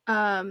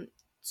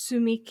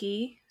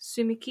 Sumiki,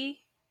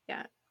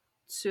 yeah,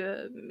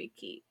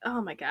 Sumiki.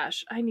 Oh my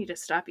gosh, I need to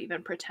stop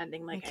even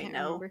pretending like I can't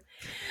know. remember.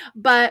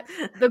 But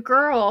the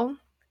girl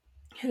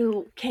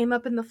who came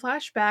up in the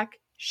flashback,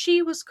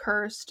 she was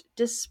cursed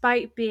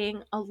despite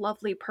being a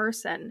lovely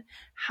person.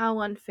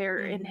 How unfair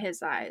in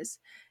his eyes.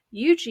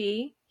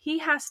 Yuji, he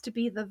has to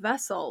be the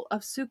vessel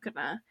of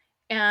Sukuna,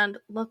 and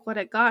look what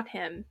it got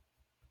him.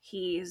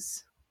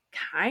 He's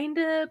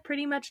kinda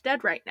pretty much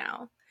dead right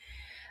now.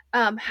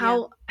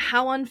 How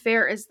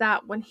unfair is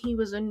that when he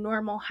was a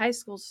normal high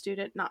school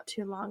student not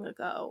too long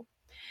ago?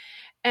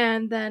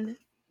 And then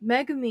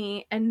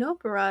Megumi and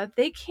Nobara,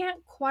 they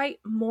can't quite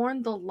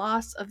mourn the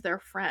loss of their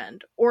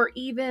friend, or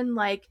even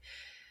like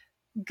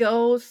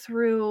go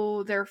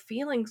through their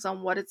feelings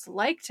on what it's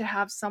like to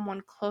have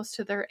someone close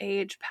to their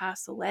age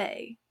pass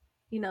away.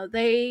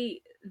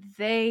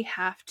 They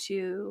have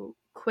to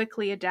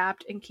quickly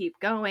adapt and keep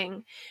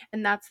going,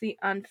 and that's the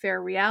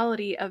unfair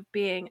reality of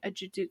being a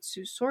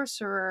Jujutsu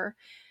sorcerer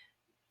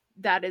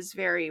that is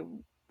very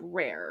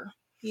rare,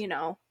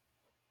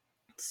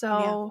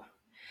 So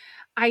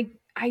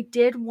I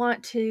did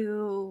want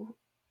to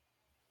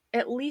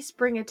at least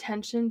bring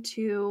attention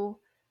to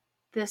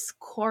this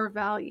core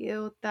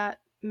value that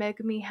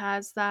Megumi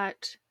has,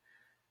 that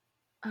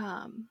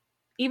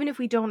even if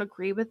we don't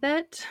agree with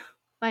it,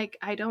 like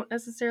I don't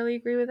necessarily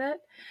agree with it,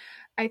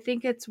 I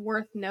think it's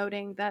worth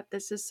noting that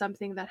this is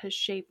something that has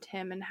shaped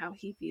him and how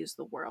he views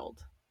the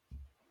world.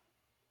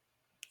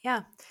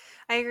 Yeah,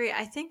 I agree.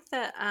 I think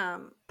that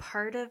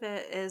part of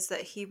it is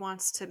that he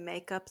wants to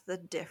make up the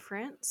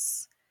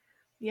difference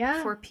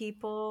for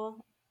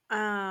people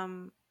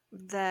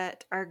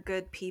that are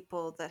good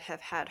people that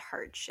have had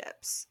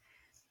hardships.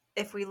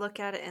 If we look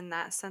at it in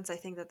that sense, I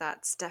think that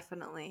that's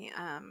definitely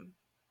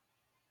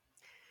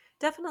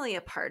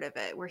a part of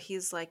it, where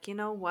he's like, you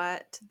know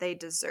what, they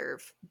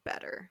deserve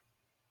better.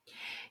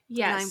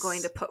 Yes. And I'm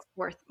going to put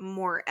forth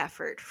more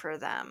effort for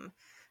them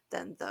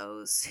than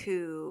those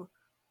who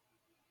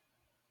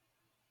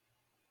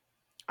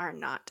are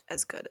not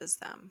as good as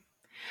them.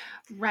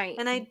 Right.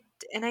 And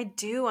I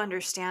do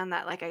understand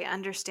that. Like, I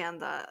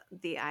understand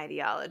the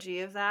ideology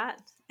of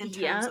that in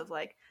terms of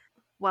like,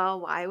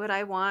 well, why would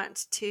I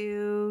want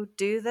to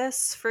do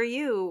this for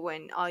you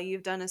when all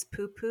you've done is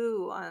poo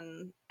poo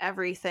on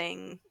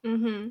everything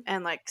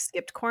and like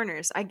skipped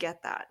corners? I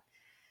get that.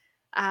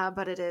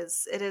 But it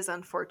is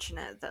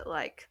unfortunate that,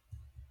 like,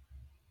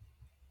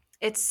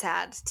 it's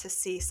sad to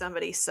see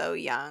somebody so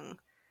young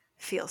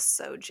feel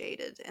so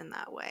jaded in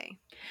that way.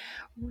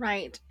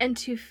 Right. And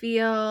to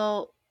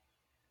feel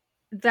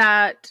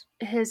that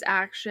his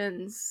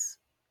actions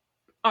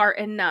are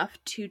enough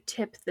to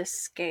tip the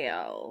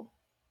scale.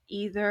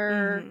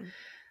 Either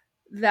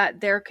that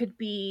there could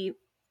be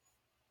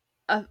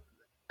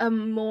a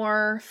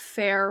more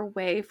fair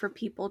way for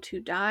people to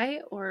die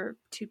or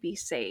to be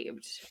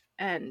saved.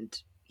 And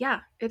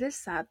yeah, it is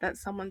sad that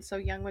someone so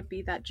young would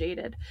be that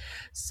jaded.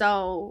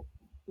 So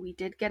we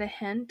did get a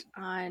hint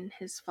on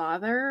his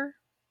father.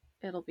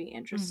 It'll be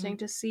interesting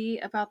to see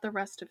about the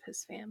rest of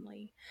his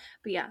family.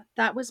 But yeah,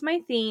 that was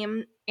my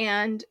theme.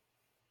 And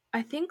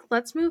I think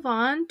let's move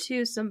on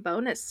to some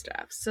bonus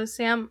stuff. So,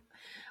 Sam,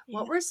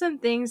 what were some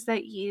things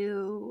that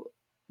you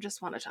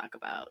just want to talk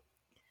about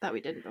that we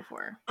didn't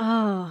before?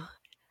 Oh,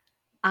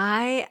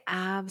 I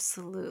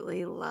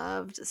absolutely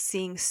loved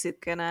seeing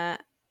Sukuna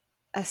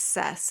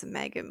assess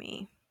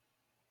Megami.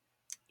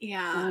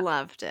 Yeah.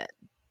 Loved it.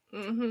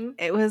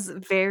 It was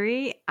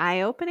very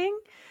eye-opening.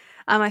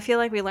 I feel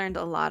like we learned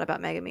a lot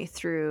about Megami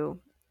through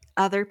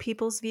other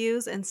people's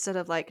views instead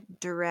of like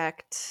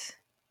direct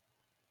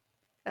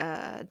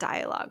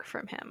dialogue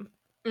from him.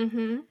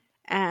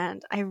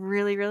 And I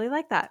really, really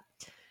like that.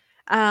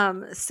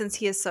 Since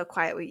he is so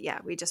quiet,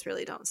 we just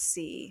really don't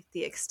see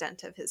the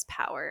extent of his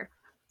power.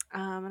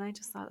 And I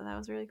just thought that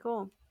was really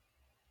cool.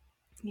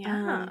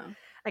 Yeah.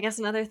 I guess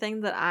another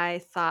thing that I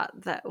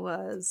thought that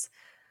was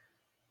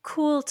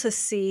cool to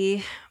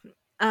see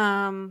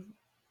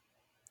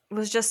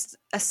was just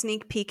a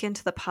sneak peek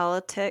into the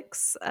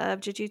politics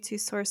of Jujutsu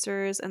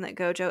sorcerers, and that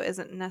Gojo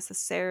isn't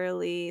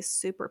necessarily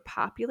super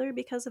popular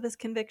because of his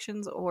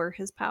convictions or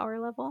his power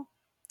level.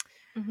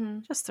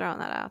 Just throwing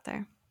that out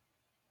there.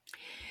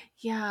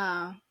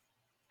 Yeah.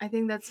 I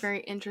think that's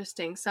very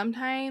interesting.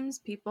 Sometimes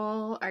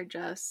people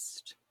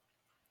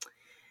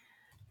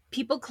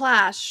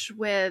clash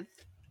with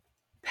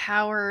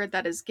power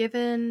that is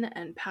given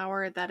and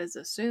power that is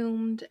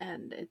assumed,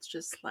 and it's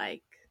just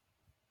like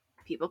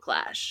people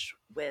clash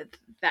with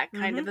that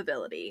kind Mm-hmm. of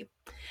ability.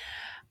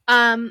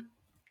 Um,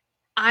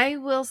 I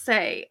will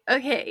say,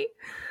 okay,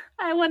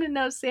 I want to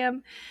know,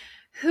 Sam,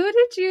 who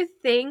did you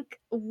think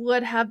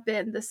would have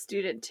been the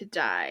student to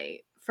die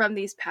from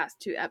these past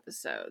two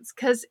episodes?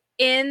 Because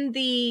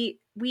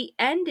we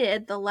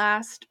ended the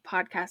last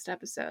podcast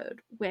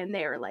episode when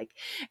they were like,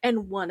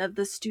 and one of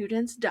the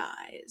students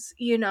dies,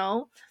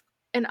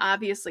 And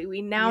obviously,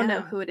 we now know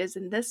Yeah. who it is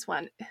in this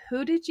one.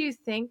 Who did you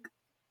think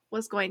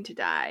was going to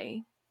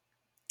die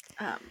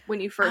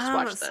when you first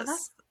watched So this?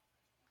 that's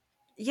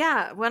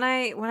yeah, when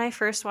I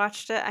first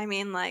watched it, I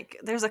mean, like,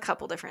 there's a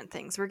couple different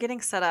things. We're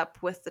getting set up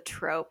with the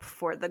trope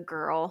for the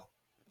girl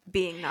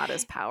being not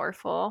as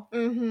powerful.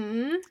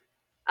 Mm-hmm.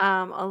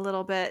 A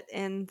little bit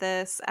in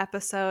this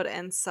episode,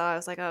 and so I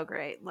was like, oh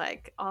great,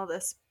 like all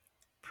this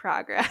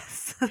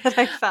progress that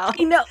I I felt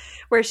know.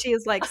 where she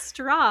is like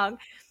strong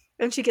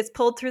and she gets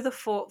pulled through the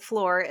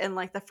floor in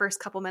like the first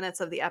couple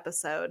minutes of the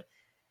episode,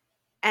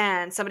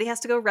 and somebody has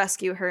to go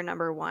rescue her,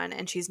 number one,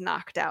 and she's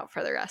knocked out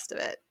for the rest of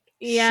it.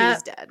 Yeah.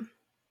 She's dead.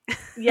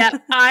 Yeah.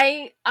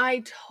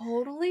 I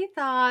totally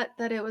thought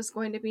that it was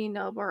going to be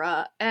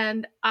Nobara,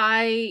 and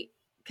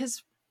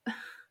because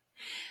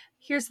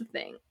here's the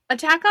thing.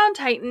 Attack on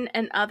Titan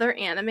and other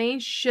anime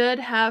should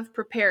have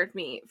prepared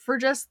me for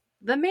just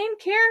the main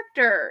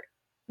character.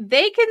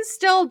 They can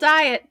still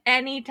die at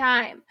any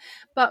time.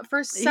 But for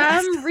Yes.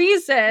 some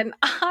reason,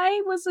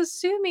 I was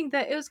assuming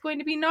that it was going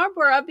to be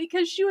Nobara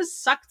because she was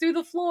sucked through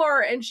the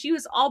floor and she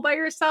was all by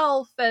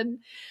herself. And,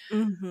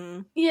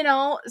 Mm-hmm.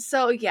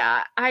 so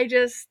yeah,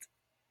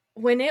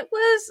 when it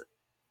was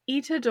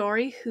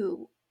Itadori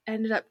who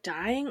ended up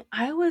dying,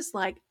 I was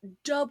like,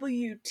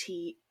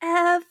 WTF?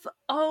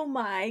 Oh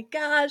my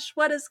gosh,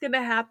 what is going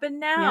to happen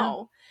Yeah.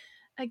 now?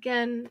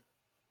 Again,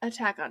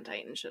 Attack on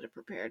Titan should have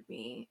prepared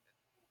me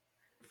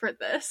for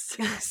this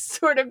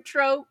sort of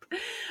trope.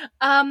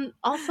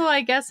 Also,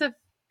 I guess if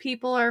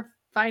people are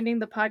finding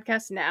the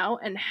podcast now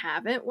and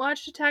haven't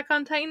watched Attack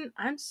on Titan,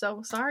 I'm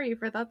so sorry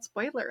for that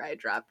spoiler I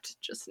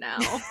dropped just now.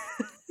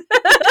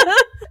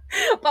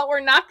 But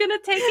we're not going to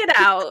take it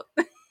out.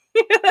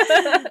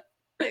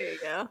 There you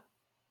go.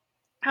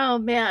 Oh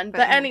man, But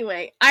but yeah.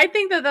 anyway, I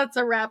think that that's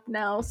a wrap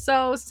now.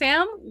 So,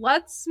 Sam,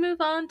 let's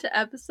move on to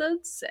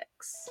episode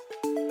 6.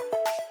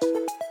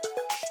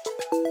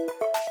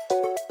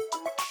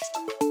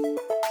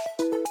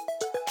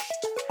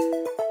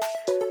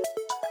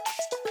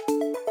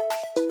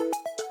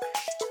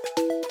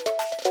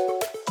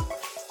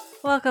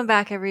 Welcome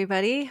back,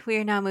 everybody. We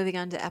are now moving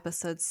on to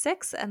episode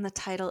 6, and the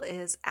title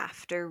is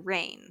After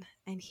Rain.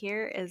 And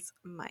here is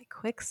my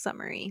quick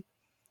summary.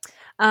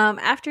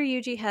 After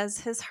Yuji has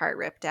his heart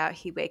ripped out,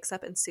 he wakes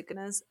up in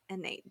Sukuna's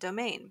innate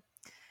domain.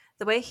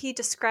 The way he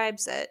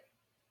describes it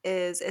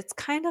is it's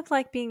kind of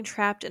like being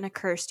trapped in a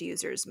cursed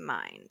user's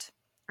mind.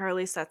 Or at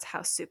least that's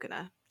how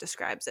Sukuna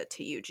describes it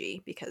to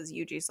Yuji, because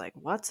Yuji's like,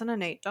 what's an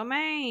innate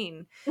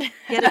domain?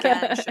 Yet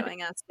again,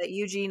 showing us that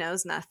Yuji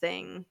knows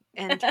nothing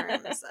in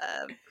terms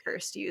of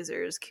cursed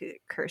users,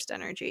 cursed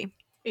energy.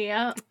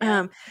 Yeah.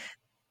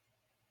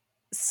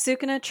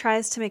 Sukuna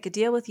tries to make a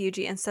deal with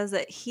Yuji and says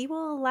that he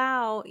will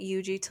allow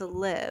Yuji to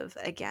live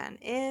again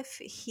if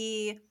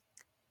he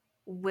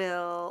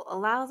will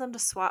allow them to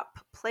swap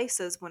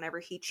places whenever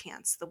he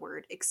chants the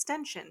word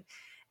extension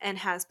and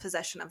has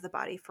possession of the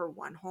body for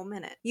 1 whole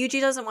minute.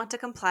 Yuji doesn't want to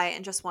comply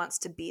and just wants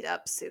to beat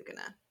up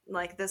Sukuna.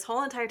 Like, this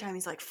whole entire time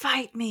he's like,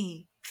 fight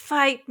me,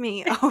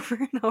 over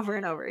and over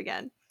and over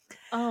again.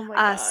 Oh my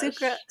gosh.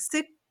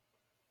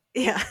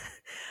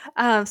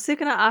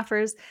 Sukuna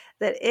offers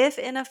that if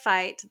in a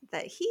fight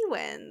that he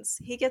wins,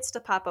 he gets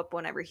to pop up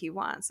whenever he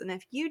wants, and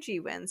if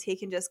Yuji wins, he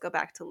can just go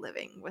back to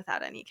living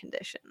without any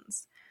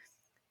conditions.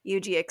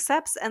 Yuji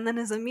accepts and then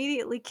is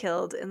immediately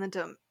killed in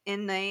the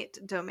innate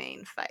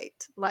domain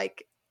fight.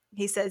 Like,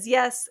 he says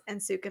yes,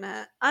 and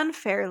Sukuna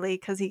unfairly,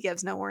 because he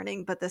gives no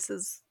warning, but this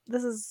is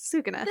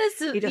Sukuna.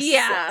 He just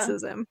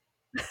slices him.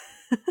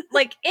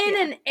 Like in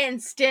an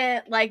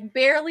instant, like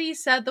barely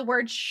said the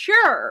word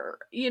sure,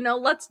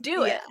 let's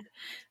do it.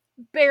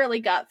 Barely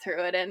got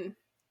through it and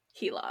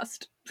he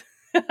lost.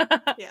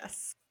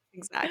 Yes,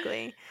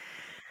 exactly.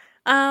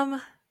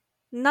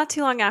 Not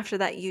too long after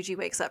that, Yuji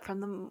wakes up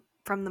from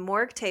the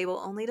morgue table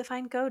only to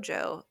find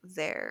Gojo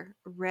there,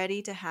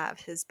 ready to have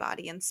his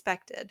body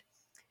inspected.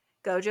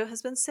 Gojo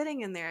has been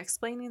sitting in there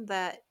explaining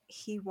that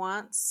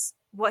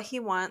what he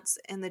wants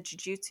in the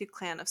Jujutsu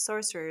clan of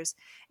sorcerers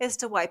is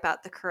to wipe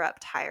out the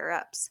corrupt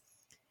higher-ups.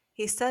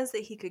 He says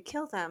that he could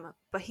kill them,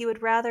 but he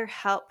would rather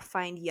help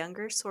find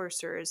younger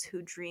sorcerers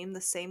who dream the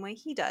same way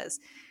he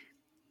does,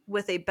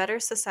 with a better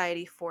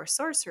society for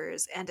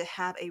sorcerers and to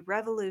have a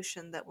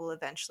revolution that will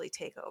eventually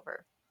take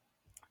over.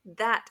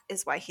 That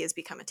is why he has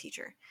become a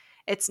teacher.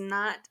 It's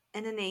not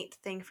an innate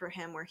thing for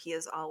him where he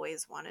has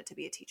always wanted to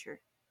be a teacher.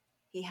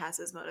 He has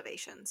his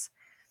motivations.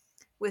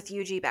 With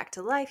Yuji back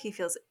to life, he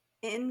feels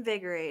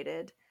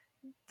invigorated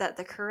that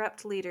the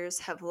corrupt leaders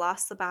have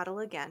lost the battle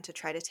again to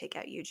try to take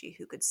out Yuji,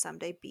 who could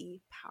someday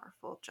be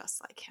powerful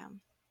just like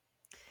him.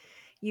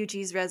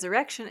 Yuji's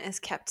resurrection is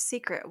kept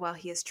secret while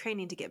he is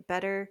training to get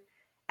better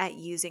at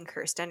using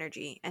cursed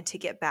energy and to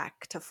get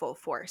back to full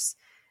force.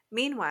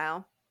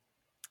 Meanwhile,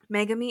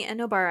 Megumi and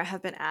Nobara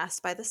have been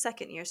asked by the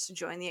second years to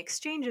join the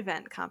exchange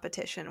event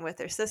competition with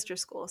their sister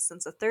schools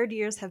since the third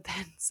years have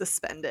been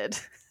suspended.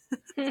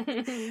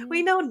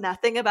 We know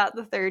nothing about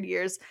the third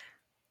years,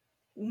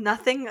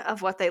 nothing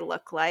of what they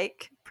look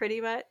like, pretty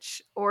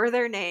much, or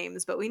their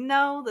names, but we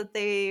know that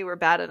they were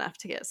bad enough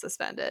to get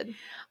suspended.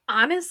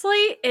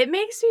 Honestly, it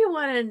makes me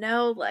want to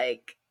know,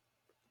 like,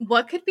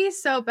 what could be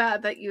so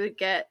bad that you would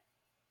get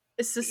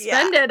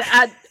suspended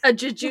at a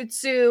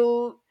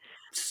Jujutsu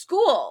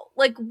school?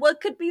 Like,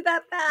 what could be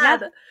that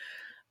bad? Yeah.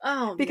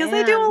 Oh, because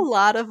man. they do a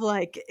lot of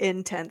like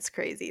intense,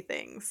 crazy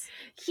things.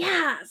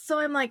 Yeah, so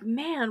I'm like,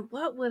 man,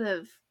 what would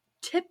have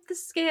tipped the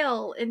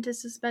scale into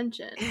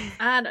suspension?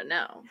 I don't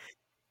know.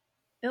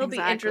 It'll be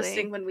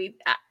interesting when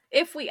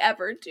if we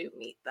ever do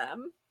meet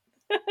them.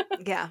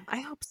 Yeah, I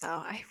hope so.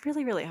 I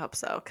really, really hope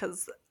so,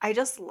 because I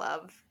just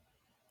love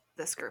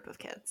this group of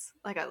kids.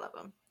 Like, I love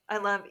them. I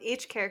love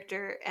each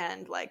character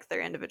and like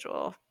their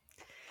individualness.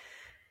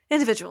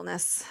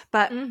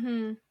 But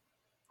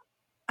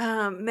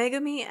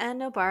Megumi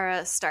and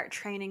Nobara start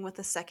training with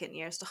the second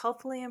years to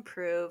hopefully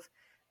improve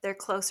their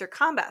closer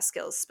combat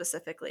skills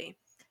specifically,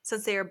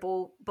 since they are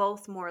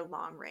both more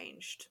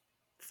long-ranged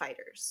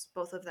fighters.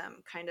 Both of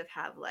them kind of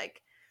have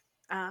like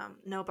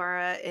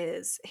Nobara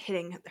is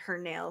hitting her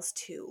nails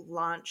to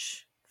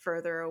launch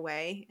further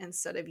away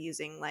instead of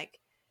using like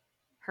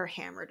her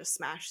hammer to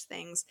smash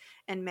things,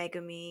 and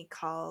Megumi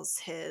calls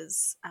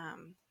his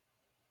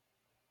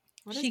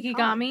what does he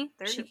call him?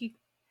 His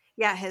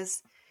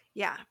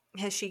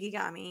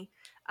Shikigami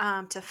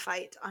to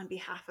fight on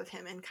behalf of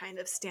him and kind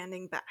of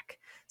standing back.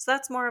 So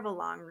that's more of a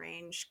long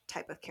range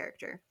type of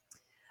character.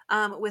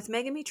 With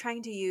Megumi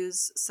trying to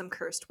use some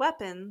cursed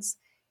weapons,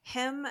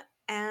 him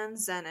and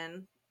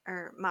Zenin,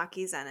 or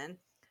Maki Zenin,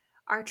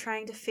 are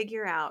trying to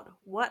figure out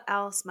what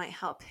else might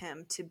help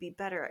him to be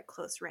better at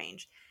close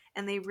range.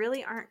 And they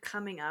really aren't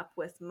coming up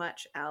with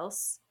much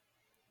else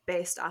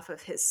based off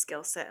of his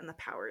skill set and the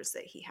powers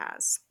that he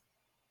has.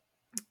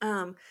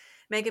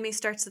 Megumi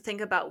starts to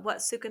think about what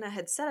Sukuna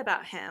had said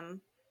about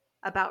him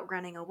about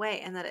running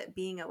away and that it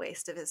being a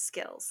waste of his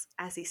skills.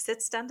 As he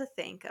sits down to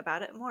think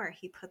about it more,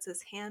 he puts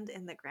his hand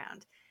in the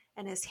ground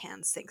and his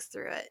hand sinks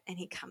through it and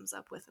he comes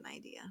up with an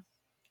idea.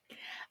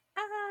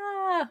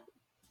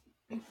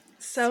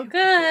 So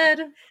good.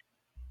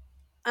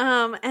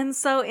 Cool. And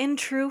so in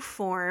true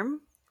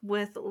form,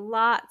 with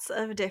lots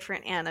of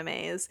different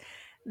animes,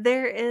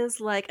 there is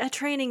like a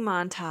training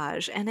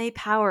montage and a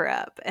power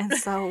up. And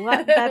so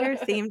what better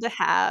theme to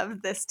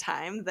have this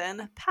time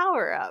than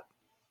power up?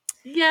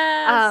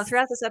 Yes.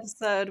 Throughout this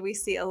episode, we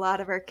see a lot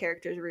of our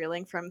characters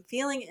reeling from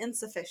feeling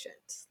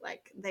insufficient.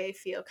 Like they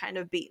feel kind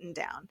of beaten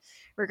down,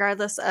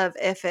 regardless of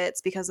if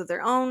it's because of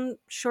their own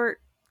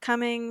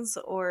shortcomings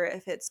or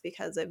if it's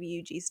because of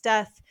Yuji's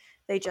death.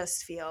 They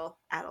just feel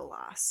at a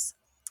loss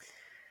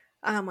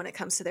when it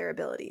comes to their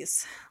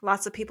abilities.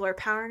 Lots of people are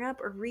powering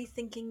up or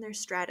rethinking their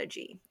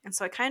strategy. And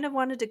so I kind of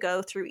wanted to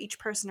go through each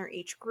person or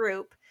each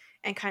group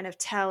and kind of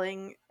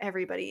telling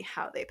everybody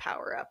how they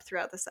power up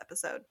throughout this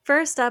episode.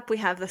 First up, we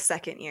have the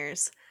second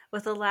years.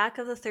 With the lack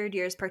of the third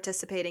years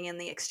participating in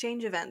the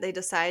exchange event, they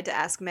decide to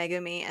ask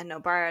Megumi and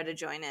Nobara to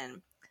join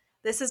in.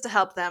 This is to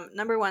help them,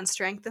 number one,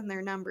 strengthen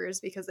their numbers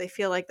because they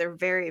feel like they're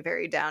very,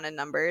 very down in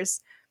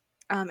numbers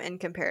in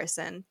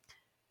comparison.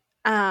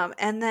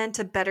 And then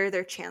to better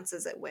their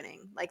chances at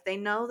winning. Like they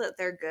know that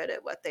they're good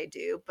at what they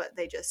do, but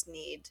they just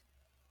need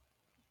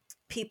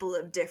people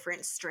of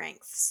different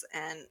strengths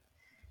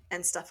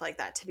and stuff like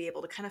that to be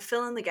able to kind of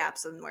fill in the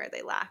gaps in where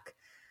they lack.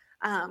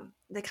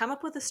 They come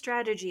up with a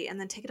strategy and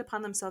then take it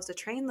upon themselves to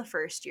train the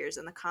first years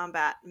in the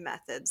combat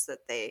methods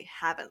that they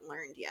haven't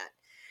learned yet.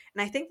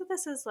 And I think that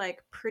this is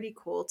like pretty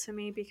cool to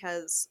me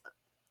because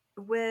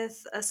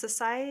with a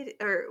society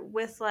or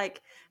with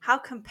like how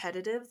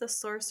competitive the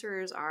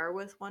sorcerers are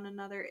with one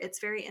another, it's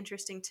very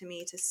interesting to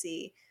me to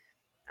see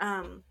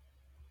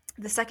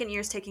the second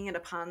years taking it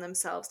upon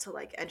themselves to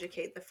like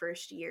educate the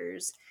first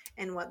years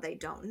in what they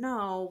don't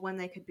know, when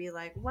they could be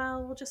like,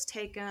 well, we'll just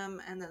take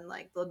them and then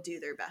like they'll do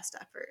their best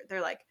effort.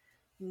 They're like,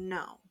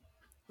 no,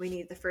 we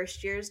need the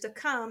first years to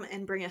come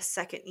and bring a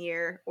second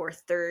year or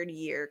third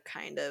year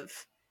kind of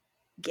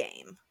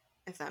game,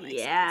 if that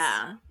makes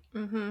sense.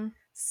 Mm-hmm.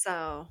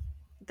 So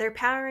they're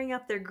powering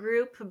up their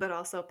group, but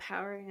also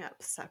powering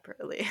up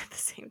separately at the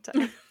same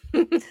time.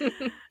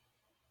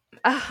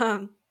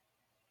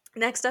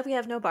 Next up, we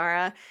have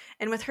Nobara,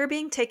 and with her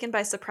being taken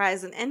by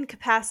surprise and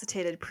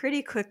incapacitated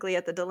pretty quickly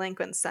at the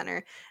delinquent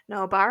center,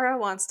 Nobara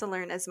wants to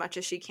learn as much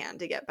as she can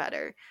to get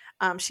better.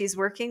 She's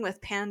working with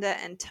Panda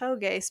and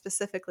Toge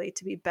specifically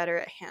to be better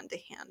at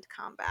hand-to-hand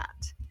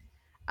combat.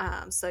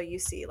 So you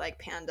see like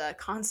Panda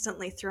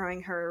constantly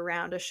throwing her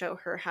around to show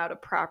her how to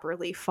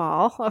properly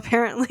fall,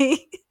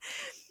 apparently.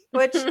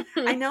 Which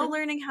I know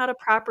learning how to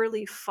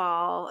properly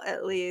fall,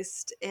 at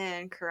least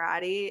in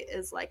karate,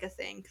 is like a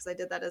thing because I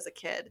did that as a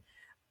kid.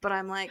 But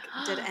I'm like,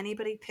 did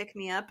anybody pick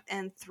me up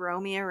and throw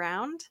me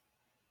around?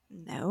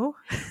 No.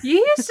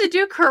 You used to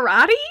do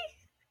karate?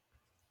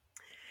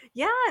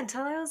 Yeah,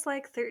 until I was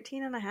like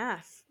 13 and a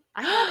half.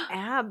 I had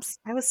abs.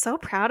 I was so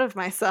proud of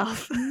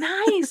myself.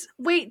 Nice.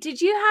 Wait, did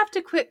you have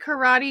to quit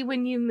karate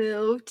when you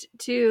moved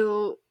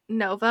to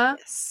Nova?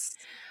 Yes.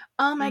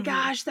 Oh my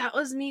gosh, that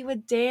was me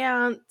with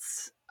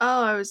dance.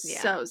 Oh, I was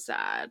Yeah. so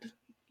sad.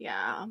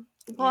 Yeah.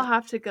 We'll Yeah.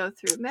 have to go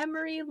through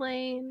memory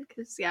lane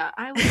because yeah,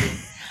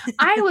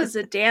 I was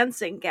a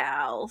dancing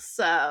gal,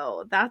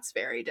 so that's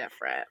very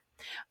different.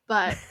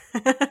 But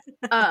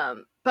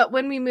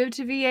when we moved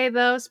to VA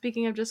though,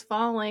 speaking of just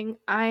falling,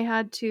 I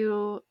had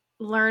to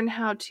learn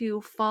how to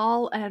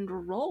fall and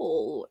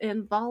roll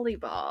in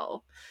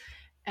volleyball.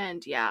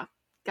 And yeah,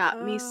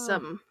 got me Oh.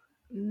 some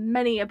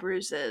many a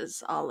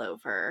bruises all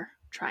over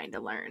trying to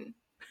learn.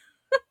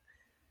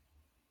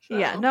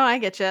 Yeah, So, no, I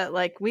get you.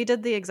 Like, we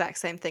did the exact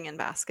same thing in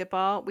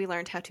basketball. We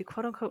learned how to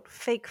quote unquote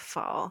fake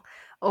fall,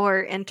 or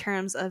in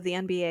terms of the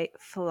NBA,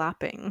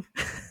 flopping.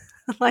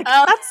 Like,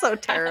 oh, that's so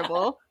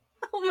terrible.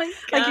 oh my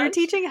Like, you're gosh.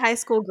 teaching high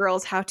school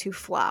girls how to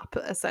flop,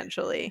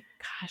 essentially.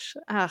 Gosh,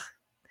 ugh.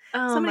 So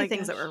Oh many my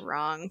things that were gosh.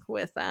 wrong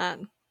with that.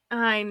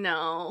 I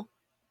know.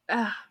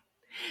 Ugh.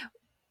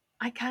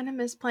 I kind of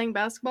miss playing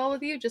basketball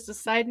with you, just a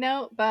side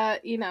note,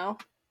 but not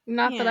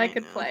that Yeah, I I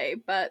could know. play,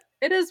 but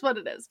it is what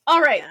it is.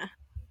 All right. Yeah.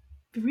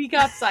 We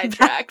got back,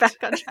 sidetracked.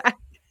 back on track.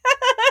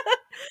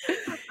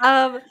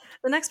 um,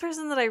 the next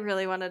person that I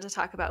really wanted to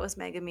talk about was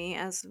Megami.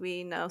 As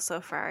we know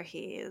so far,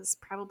 he is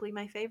probably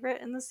my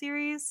favorite in the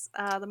series.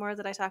 The more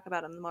that I talk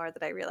about him, the more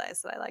that I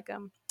realize that I like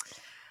him.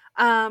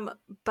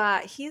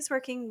 But he's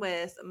working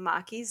with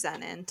Maki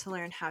Zenin to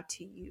learn how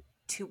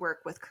to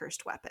work with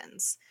cursed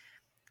weapons.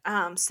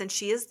 Since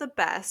she is the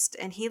best,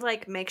 and he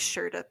like makes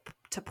sure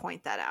to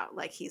point that out.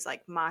 Like he's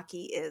like,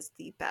 Maki is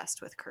the best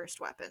with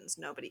cursed weapons.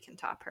 Nobody can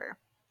top her.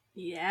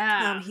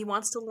 Yeah. He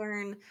wants to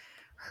learn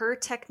her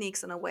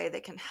techniques in a way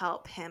that can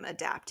help him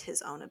adapt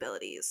his own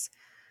abilities.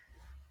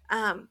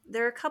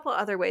 There are a couple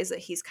other ways that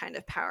he's kind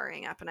of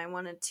powering up, and I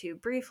wanted to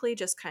briefly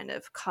just kind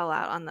of call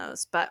out on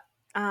those. But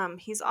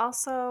he's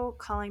also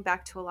calling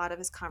back to a lot of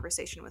his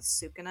conversation with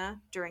Sukuna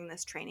during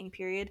this training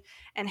period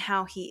and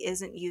how he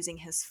isn't using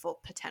his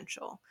full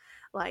potential.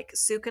 Like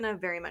Sukuna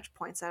very much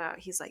points that out.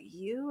 He's like,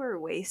 you are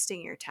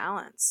wasting your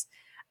talents.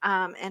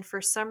 And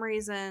for some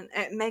reason,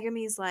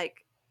 Megami's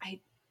like,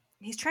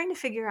 he's trying to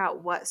figure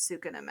out what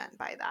Sukuna meant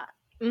by that,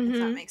 if that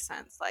Mm-hmm. makes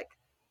sense. Like,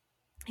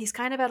 he's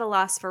kind of at a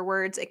loss for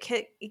words. It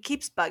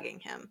keeps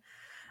bugging him.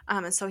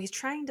 And so he's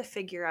trying to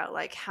figure out,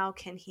 like, how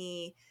can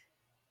he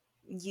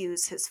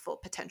use his full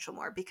potential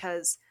more,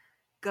 because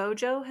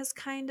Gojo has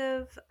kind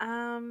of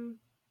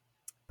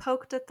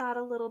poked at that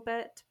a little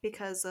bit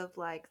because of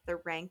like the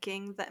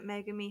ranking that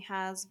Megami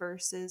has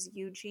versus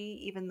Yuji,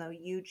 even though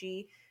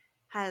Yuji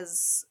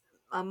has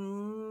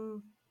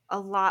a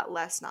lot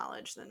less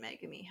knowledge than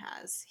Megami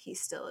has. He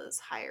still is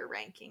higher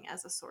ranking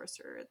as a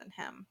sorcerer than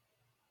him.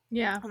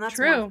 Yeah, And that's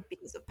more true.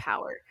 because of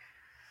power.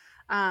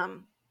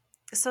 Um,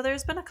 so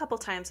there's been a couple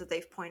times that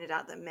they've pointed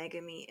out that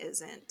Megami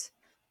isn't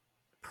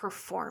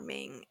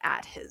performing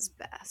at his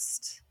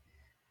best.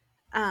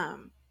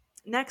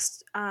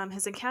 Next,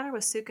 his encounter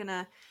with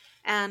Sukuna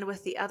and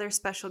with the other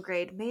special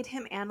grade made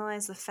him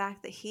analyze the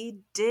fact that he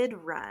did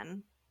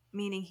run,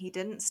 meaning he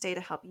didn't stay to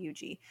help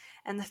Yuji,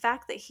 and the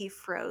fact that he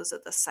froze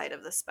at the sight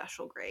of the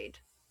special grade.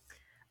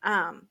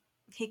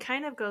 He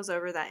kind of goes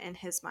over that in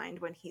his mind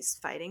when he's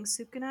fighting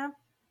Sukuna,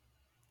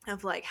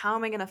 of like, how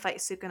am I going to fight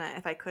Sukuna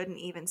if I couldn't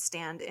even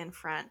stand in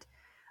front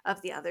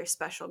of the other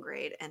special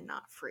grade and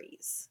not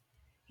freeze?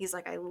 He's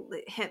like,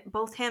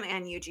 both him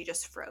and Yuji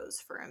just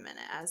froze for a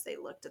minute as they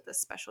looked at this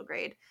special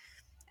grade.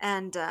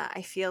 And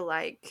I feel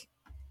like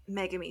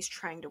Megami's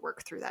trying to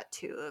work through that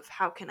too, of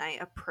how can I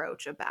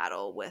approach a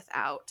battle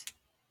without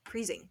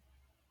freezing?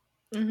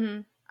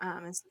 Mm-hmm.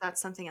 And so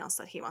that's something else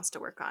that he wants to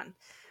work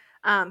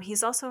on.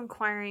 He's also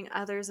inquiring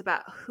others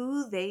about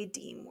who they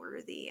deem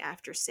worthy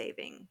after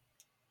saving.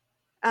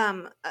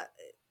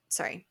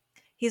 Sorry.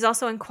 He's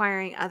also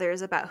inquiring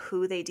others about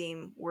who they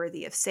deem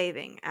worthy of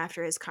saving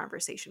after his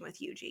conversation with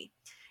Yuji.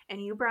 And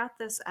you brought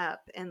this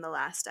up in the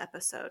last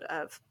episode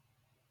of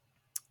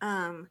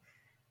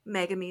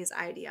Megami's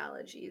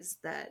ideologies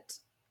that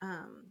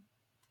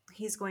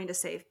he's going to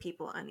save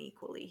people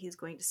unequally. He's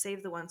going to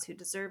save the ones who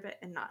deserve it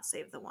and not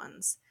save the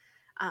ones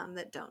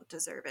that don't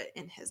deserve it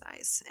in his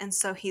eyes. And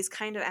so he's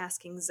kind of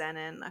asking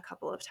Zenin a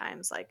couple of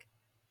times, like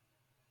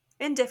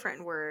in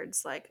different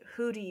words, like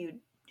who do you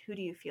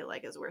feel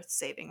like is worth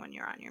saving when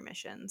you're on your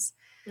missions?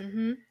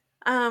 Mm-hmm.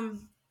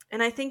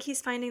 And I think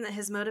he's finding that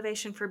his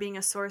motivation for being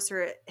a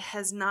sorcerer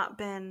has not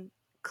been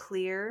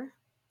clear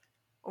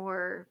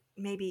or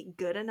maybe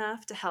good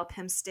enough to help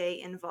him stay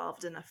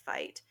involved in a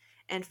fight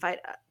and fight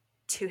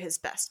to his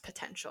best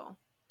potential.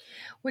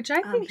 Which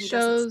I think He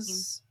doesn't seem...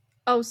 shows.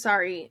 Oh,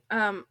 sorry.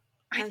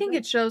 I think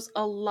it shows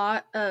a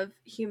lot of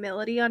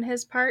humility on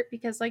his part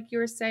because, like you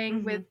were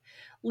saying, with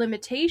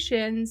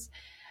limitations,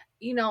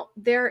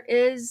 there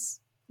is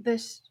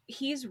this,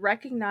 he's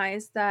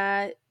recognized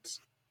that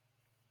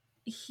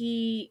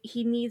he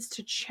needs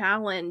to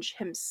challenge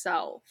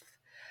himself,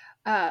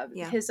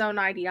 his own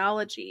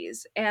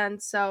ideologies.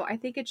 And so I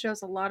think it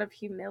shows a lot of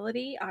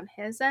humility on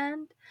his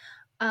end.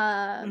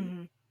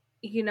 So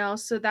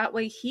that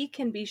way he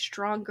can be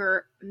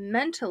stronger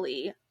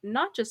mentally,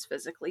 not just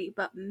physically,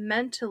 but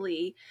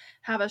mentally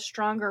have a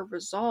stronger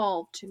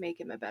resolve to make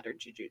him a better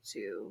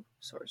jujutsu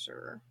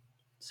sorcerer.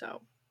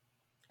 So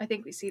I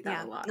think we see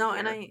that a lot No, here.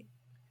 and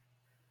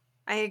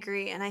I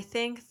agree. And I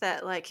think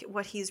that, like,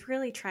 what he's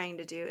really trying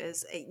to do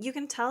is, you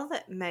can tell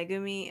that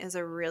Megumi is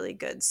a really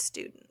good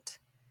student.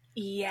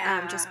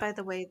 Yeah. Just by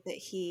the way that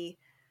he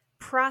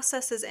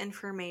processes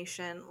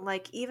information.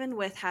 Like, even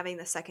with having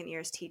the second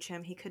years teach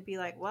him, he could be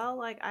like, well,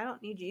 like, I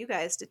don't need you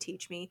guys to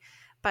teach me,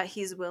 but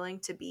he's willing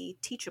to be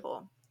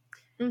teachable.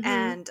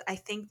 And I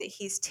think that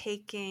he's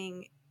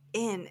taking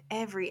in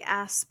every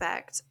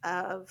aspect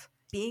of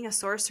being a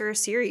sorcerer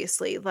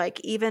seriously. Like,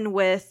 even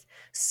with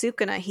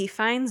Sukuna, he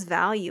finds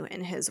value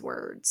in his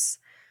words.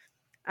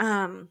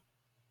 And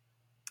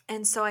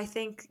so I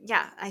think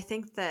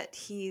that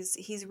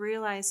he's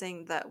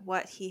realizing that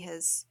what he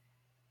has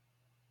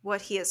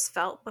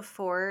felt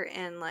before,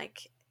 and,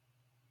 like,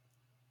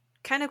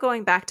 kind of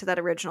going back to that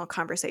original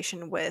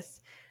conversation with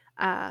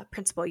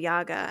Principal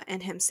Yaga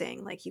and him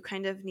saying, like, you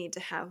kind of need to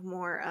have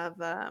more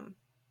of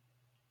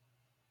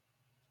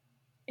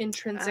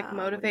intrinsic what do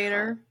you call it?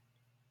 motivator.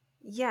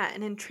 Yeah,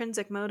 an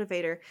intrinsic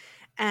motivator.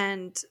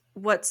 And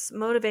what's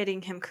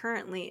motivating him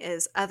currently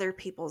is other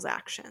people's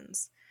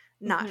actions,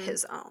 not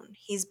his own.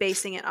 He's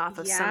basing it off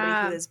of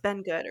somebody who has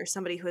been good or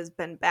somebody who has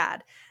been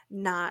bad,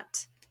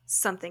 not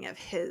something of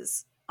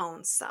his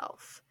own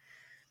self.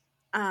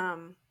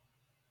 And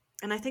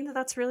I think that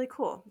that's really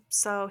cool.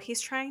 So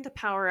he's trying to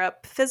power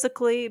up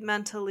physically,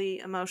 mentally,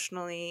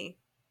 emotionally,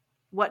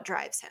 what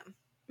drives him.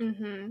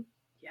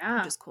 Yeah.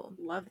 Which is cool.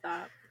 Love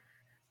that.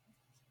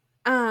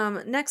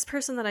 Next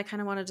person that I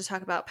kind of wanted to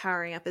talk about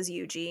powering up is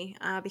Yuji.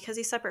 Because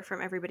he's separate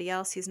from everybody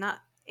else, he's not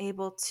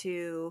able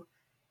to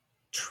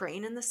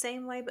train in the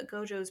same way, but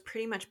Gojo's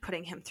pretty much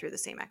putting him through the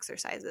same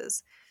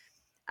exercises.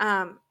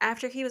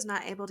 After he was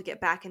not able to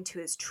get back into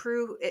his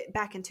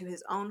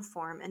own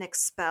form and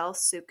expel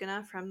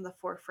Sukuna from the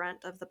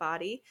forefront of the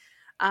body,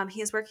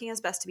 he is working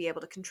his best to be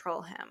able to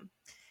control him.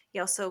 He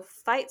also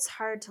fights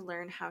hard to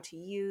learn how to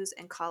use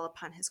and call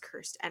upon his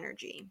cursed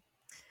energy.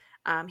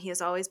 He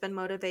has always been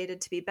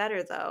motivated to be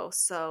better, though,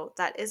 so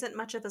that isn't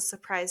much of a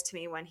surprise to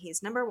me when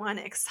he's, number one,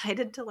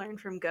 excited to learn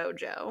from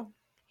Gojo.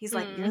 He's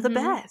like, you're the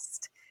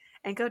best.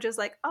 And Gojo's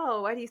like,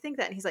 oh, why do you think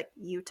that? And he's like,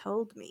 you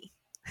told me.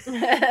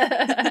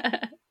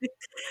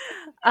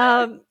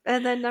 And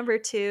then number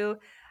two,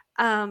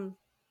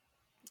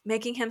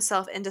 making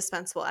himself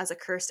indispensable as a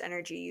cursed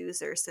energy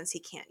user since he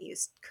can't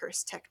use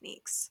cursed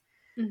techniques.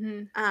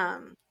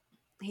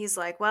 He's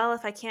like, well,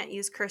 if I can't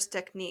use cursed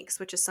techniques,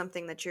 which is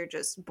something that you're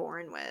just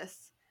born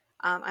with,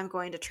 I'm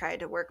going to try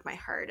to work my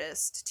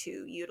hardest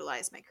to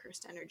utilize my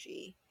cursed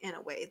energy in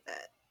a way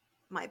that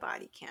my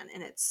body can,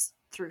 and it's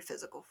through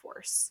physical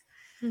force.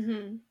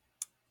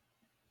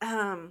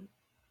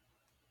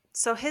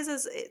 So his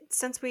is,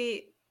 since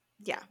I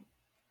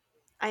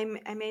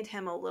made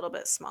him a little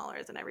bit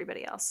smaller than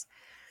everybody else.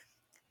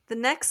 The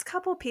next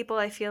couple people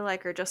I feel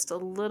like are just a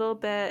little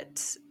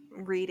bit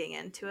reading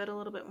into it a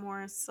little bit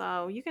more.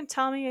 So you can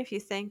tell me if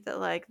you think that,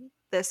 like,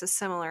 this is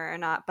similar or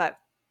not. But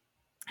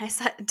I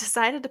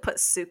decided to put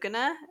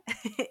Sukuna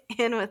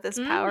in with this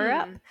power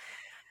up.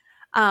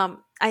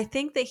 I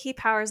think that he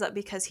powers up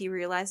because he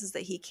realizes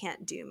that he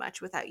can't do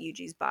much without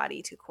Yuji's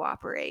body to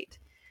cooperate.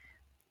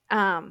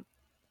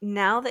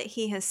 Now that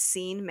he has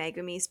seen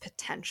Megumi's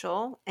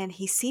potential, and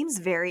he seems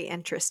very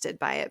interested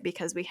by it,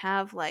 because we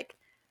have, like,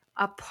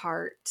 a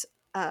part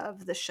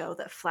of the show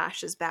that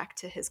flashes back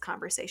to his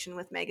conversation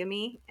with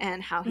Megumi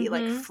and how he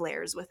like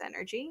flares with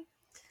energy.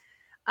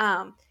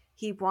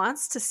 He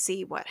wants to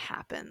see what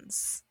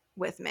happens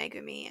with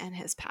Megumi and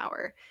his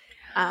power.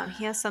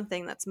 He has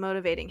something that's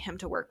motivating him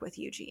to work with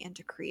Yuji and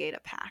to create a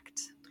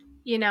pact.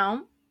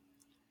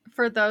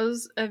 For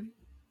those of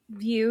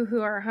you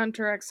who are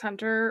Hunter x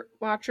Hunter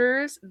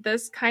watchers,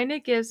 this kind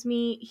of gives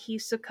me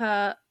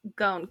Hisoka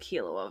Gon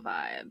Killua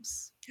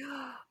vibes.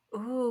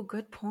 Ooh,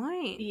 good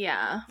point.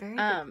 Yeah. Very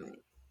good point.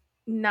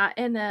 Not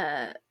in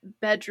a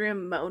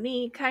bedroom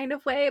moany kind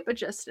of way, but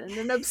just in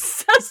an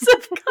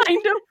obsessive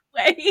kind of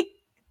way.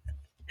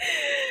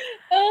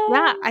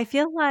 Yeah, I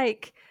feel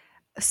like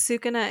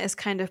Sukuna is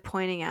kind of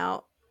pointing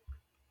out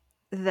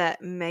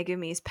that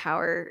Megumi's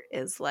power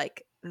is,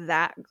 like,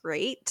 that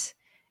great.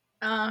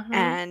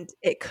 And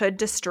it could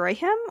destroy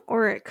him,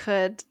 or it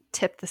could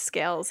tip the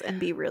scales and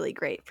be really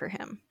great for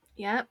him.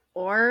 Yep.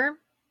 Or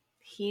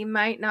he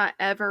might not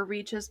ever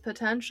reach his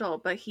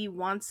potential, but he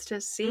wants to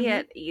see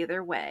it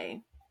either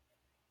way.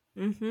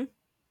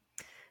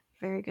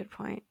 Very good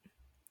point.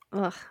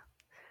 Ugh.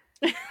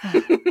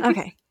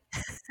 Okay.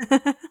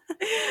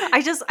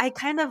 I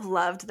kind of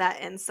loved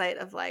that insight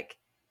of like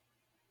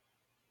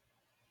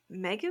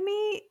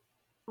Megumi.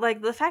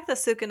 Like the fact that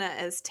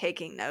Sukuna is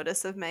taking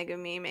notice of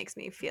Megumi makes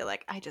me feel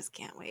like I just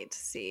can't wait to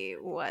see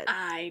what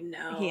I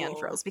he know.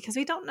 unfurls because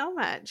we don't know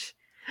much.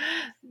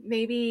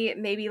 Maybe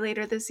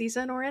later this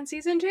season or in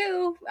season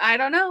 2. I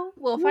don't know.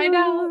 We'll find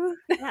out. Ooh,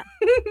 yeah.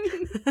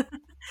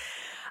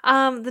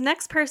 The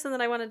next person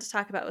that I wanted to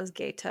talk about was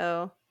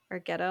Gato or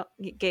Gato.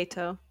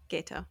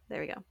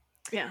 There we go.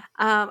 Yeah.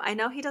 I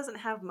know he doesn't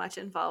have much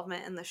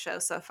involvement in the show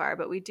so far,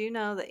 but we do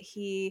know that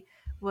he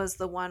was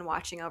the one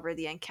watching over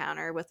the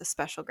encounter with the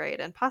special grade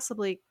and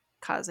possibly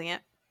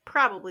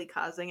probably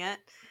causing it.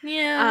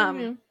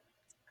 Yeah.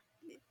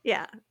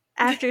 Yeah.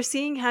 After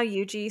seeing how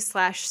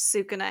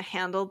Yuji/Sukuna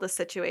handled the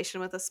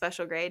situation with a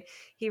special grade,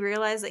 he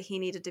realized that he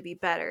needed to be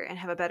better and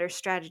have a better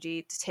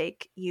strategy to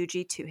take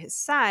Yuji to his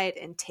side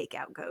and take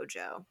out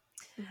Gojo.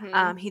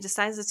 Mm-hmm. He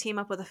decides to team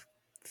up with a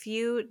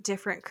few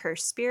different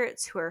cursed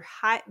spirits who are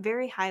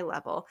very high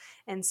level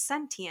and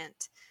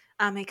sentient.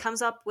 He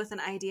comes up with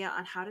an idea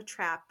on how to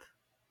trap,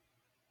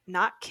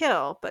 not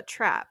kill, but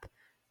trap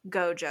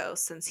Gojo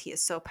since he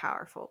is so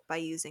powerful by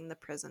using the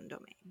prison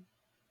domain.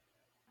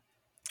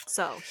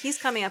 So he's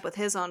coming up with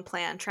his own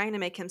plan, trying to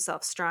make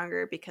himself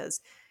stronger because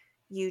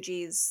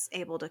Yuji's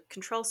able to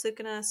control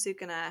Sukuna.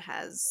 Sukuna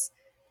has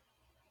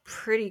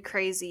pretty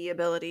crazy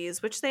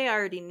abilities, which they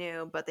already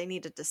knew, but they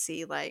needed to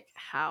see like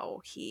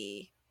how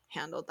he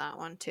handled that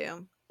one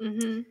too.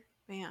 Mm-hmm.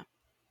 But yeah.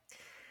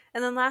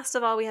 And then last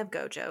of all, we have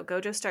Gojo.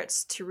 Gojo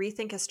starts to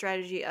rethink his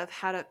strategy of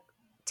how to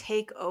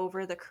take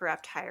over the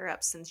corrupt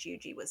higher-ups since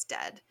Yuji was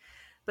dead.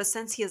 But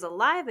since he is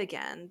alive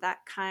again, that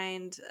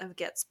kind of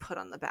gets put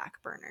on the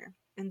back burner.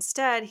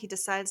 Instead, he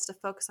decides to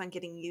focus on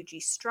getting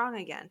Yuji strong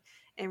again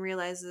and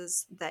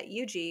realizes that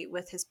Yuji,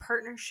 with his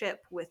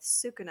partnership with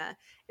Sukuna,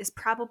 is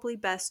probably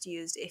best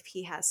used if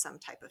he has some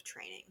type of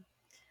training.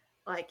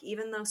 Like,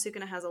 even though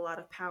Sukuna has a lot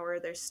of power,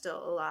 there's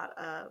still a lot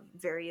of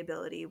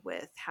variability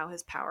with how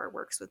his power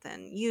works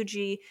within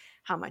Yuji,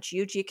 how much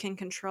Yuji can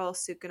control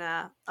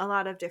Sukuna, a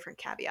lot of different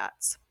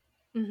caveats.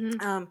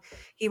 Mm-hmm.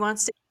 He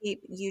wants to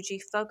keep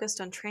Yuji focused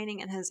on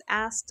training and has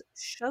asked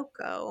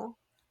Shoko,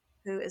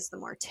 who is the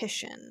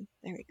mortician.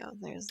 There we go.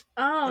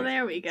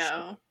 There we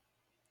go.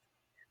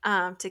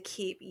 To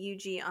keep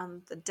Yuji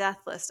on the death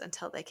list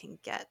until they can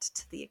get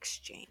to the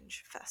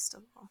exchange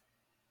festival.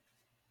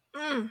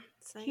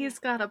 So, he's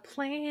got a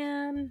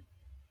plan.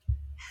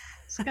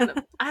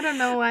 I don't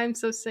know why I'm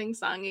so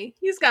sing-songy.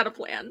 He's got a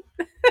plan.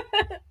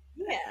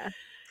 Yeah.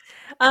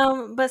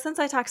 But since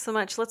I talked so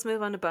much, let's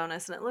move on to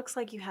bonus, and it looks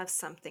like you have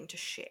something to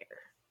share.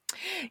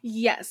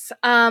 Yes.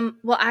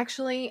 Well,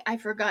 actually, I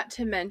forgot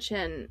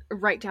to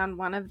write down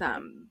one of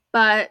them,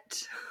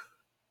 but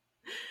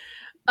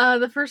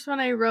the first one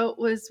I wrote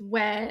was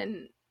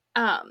when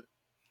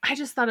I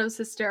just thought it was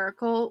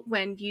hysterical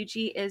when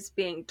Yuji is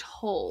being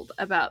told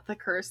about the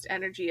cursed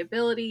energy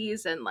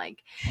abilities and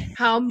like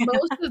how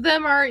most of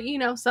them are,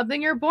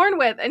 something you're born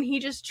with, and he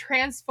just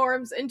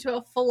transforms into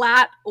a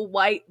flat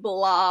white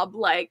blob.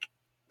 Like,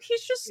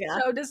 he's just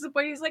so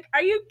disappointed. He's like,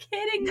 are you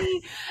kidding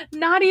me?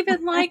 Not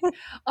even like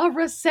a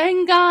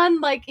Rasengan.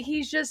 Like,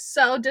 he's just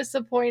so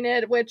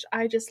disappointed, which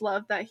I just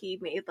love that he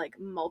made like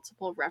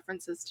multiple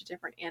references to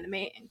different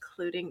anime,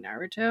 including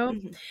Naruto.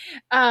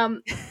 Mm-hmm.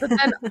 But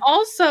then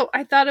also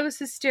I thought it was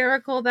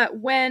hysterical that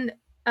when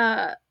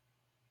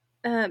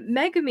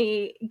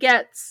Megumi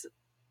gets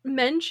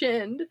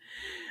mentioned,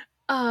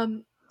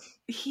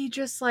 he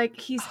just like,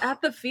 he's at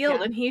the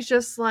field and he's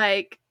just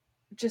like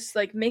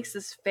makes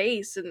his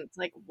face and it's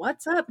like,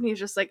 what's up? And he's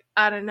just like,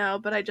 I don't know,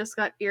 but I just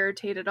got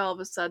irritated all of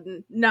a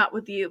sudden. Not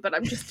with you, but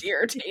I'm just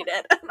irritated.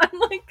 And I'm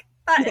like,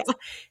 that is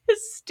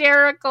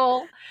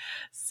hysterical.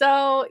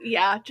 So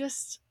yeah,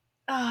 just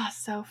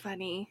so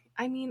funny.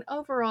 I mean,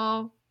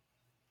 overall,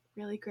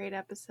 really great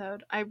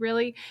episode. I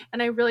really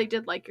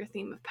did like your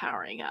theme of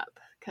powering up,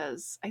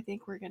 because I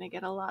think we're gonna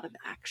get a lot of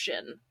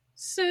action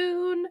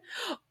soon.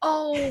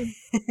 Oh,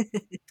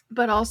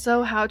 but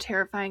also, how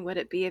terrifying would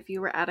it be if you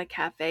were at a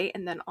cafe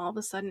and then all of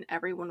a sudden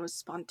everyone was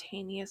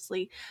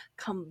spontaneously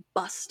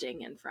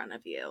combusting in front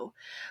of you?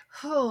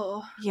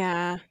 Oh,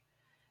 yeah.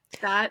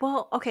 that.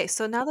 Well, okay,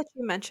 so now that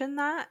you mentioned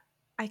that,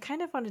 I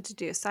kind of wanted to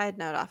do a side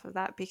note off of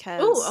that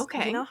because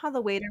Okay. you know how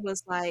the waiter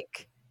was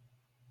like,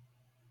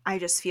 I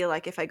just feel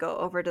like if I go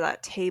over to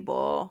that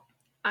table,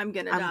 I'm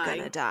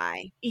gonna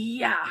die.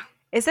 Yeah.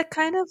 Is it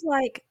kind of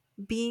like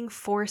being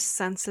force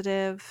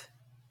sensitive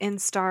in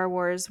Star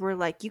Wars where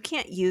like you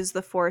can't use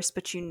the force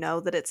but you know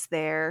that it's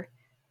there,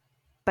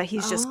 but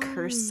he's just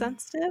curse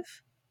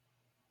sensitive?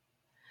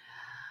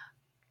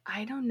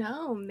 I don't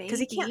know, maybe. Because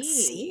he can't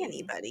see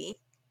anybody.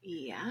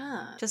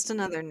 Yeah. Just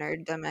another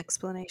nerddom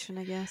explanation,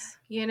 I guess.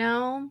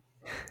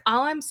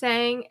 All I'm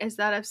saying is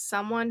that if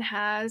someone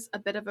has a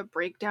bit of a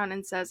breakdown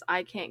and says,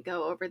 I can't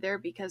go over there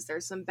because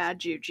there's some bad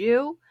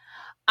juju,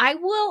 I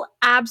will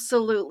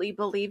absolutely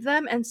believe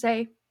them and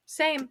say,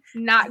 same,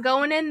 not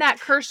going in that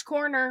cursed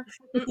corner.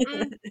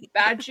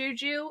 Bad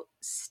juju,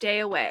 stay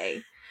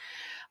away.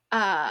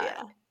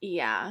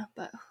 Yeah,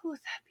 but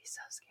that'd be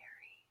so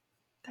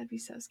scary. That'd be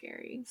so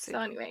scary. So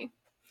anyway.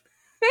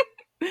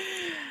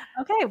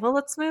 Okay, well,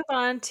 let's move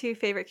on to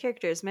favorite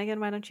characters. Megan,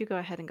 why don't you go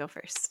ahead and go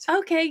first?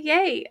 Okay,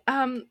 yay.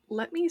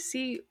 Let me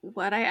see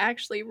what I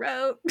actually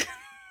wrote. Yeah.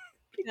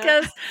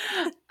 Because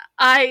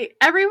I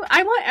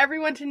want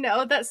everyone to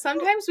know that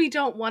sometimes we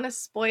don't want to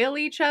spoil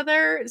each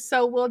other,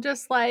 so we'll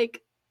just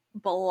like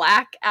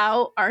black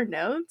out our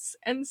notes,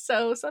 and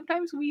so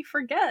sometimes we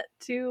forget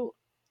to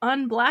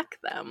unblack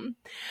them.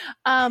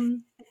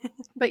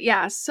 But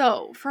yeah,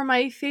 so for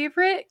my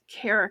favorite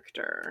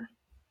character,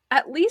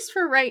 at least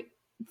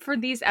for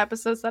these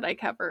episodes that I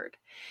covered,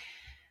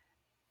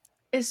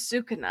 is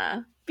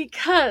Sukuna,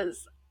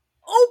 because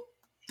oh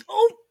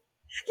oh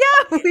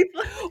Yeah. wait,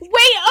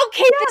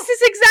 okay, this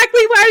is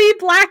exactly why we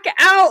black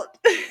out.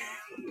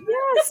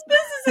 Yes.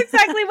 This is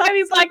exactly why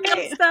we black out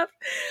Okay. stuff.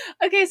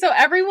 Okay, so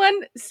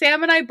everyone,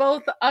 Sam and I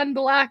both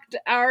unblacked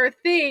our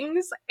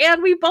things,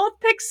 and we both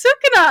picked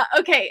Sukuna.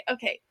 Okay.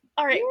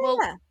 All right, well,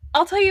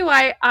 I'll tell you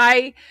why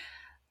I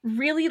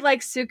really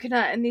like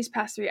Sukuna in these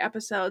past 3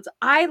 episodes.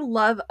 I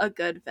love a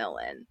good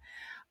villain.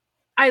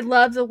 I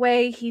love the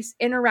way he's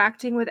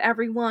interacting with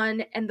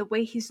everyone and the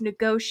way he's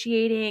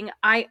negotiating.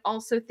 I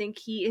also think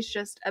he is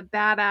just a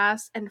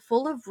badass and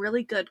full of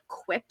really good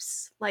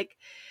quips. Like,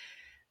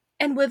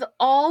 and with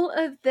all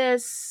of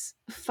this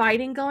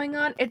fighting going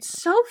on, it's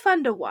so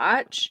fun to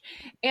watch.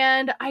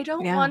 And I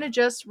don't want to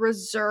just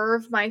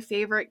reserve my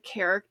favorite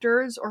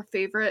characters or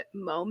favorite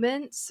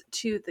moments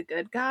to the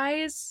good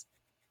guys.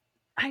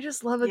 I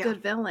just love a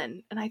good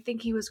villain, and I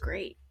think he was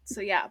great.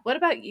 So yeah, what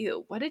about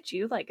you? What did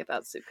you like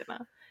about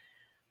Sukuna?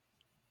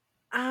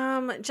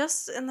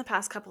 Just in the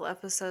past couple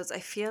episodes, I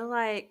feel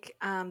like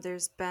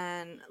there's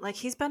been like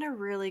he's been a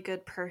really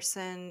good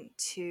person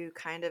to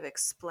kind of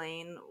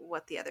explain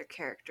what the other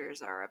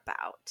characters are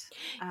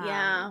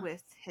about.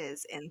 With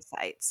his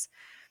insights.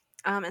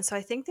 And so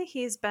I think that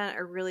he's been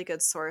a really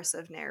good source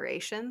of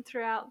narration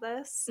throughout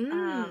this.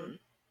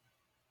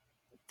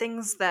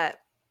 Things that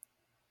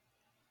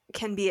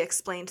can be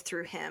explained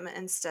through him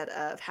instead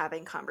of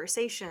having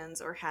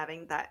conversations or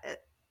having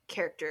that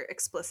character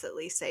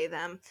explicitly say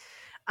them.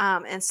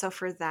 And so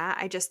for that,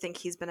 I just think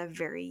he's been a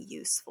very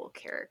useful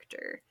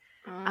character.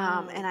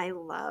 And I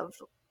love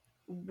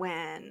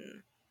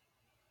when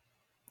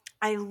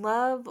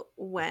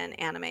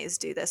animes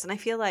do this. And I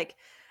feel like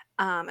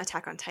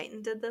Attack on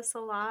Titan did this a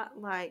lot,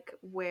 like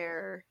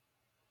where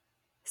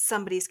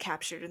somebody's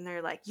captured and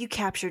they're like, you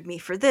captured me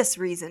for this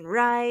reason,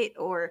 right?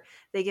 Or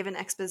they give an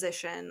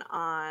exposition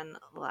on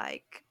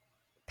like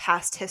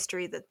past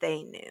history that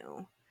they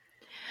knew.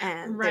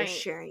 And they're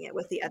sharing it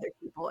with the other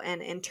people,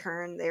 and in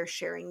turn they're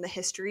sharing the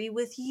history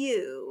with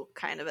you,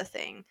 kind of a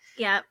thing.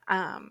 Yep.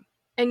 And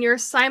you're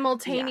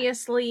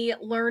simultaneously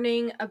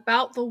learning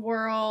about the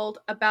world,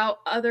 about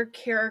other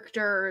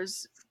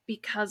characters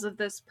because of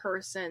this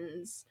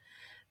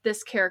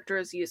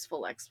character's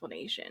useful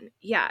explanation.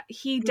 Yeah,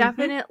 he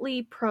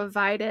definitely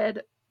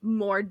provided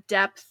more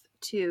depth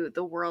to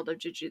the world of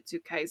Jujutsu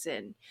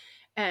Kaisen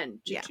and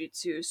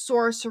Jujutsu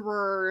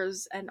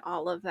sorcerers and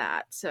all of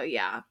that. So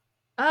yeah.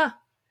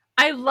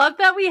 I love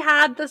that we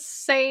had the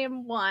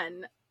same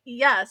one.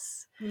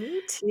 Yes.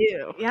 Me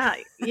too. Yeah,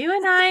 you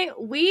and I,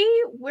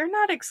 we're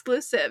not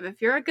exclusive.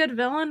 If you're a good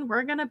villain,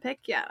 we're gonna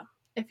pick you.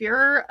 If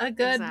you're a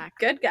good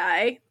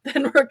guy,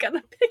 then we're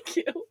gonna pick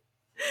you.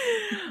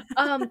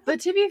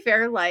 But to be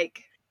fair,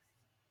 like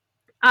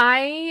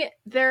I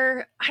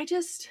love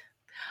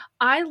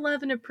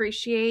and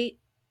appreciate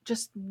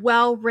just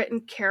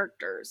well-written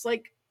characters.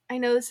 Like, I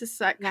know this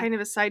is kind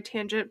of a side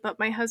tangent, but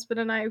my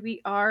husband and I,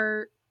 we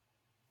are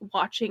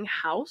watching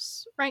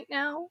House right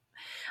now.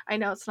 I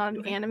know it's not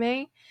an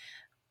anime,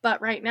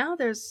 but right now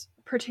there's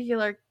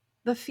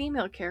the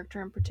female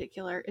character in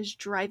particular is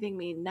driving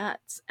me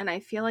nuts, and I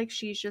feel like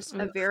she's just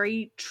a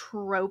very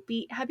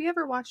tropey. Have you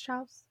ever watched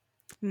House?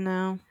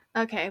 No.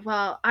 Okay,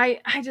 well, I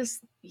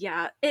just,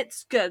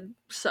 it's good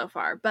so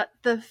far, but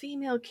the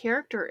female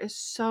character is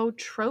so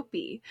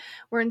tropey,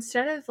 where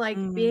instead of like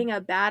being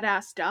a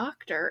badass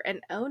doctor and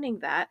owning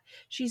that,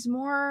 she's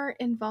more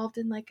involved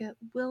in like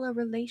will a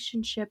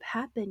relationship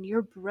happen?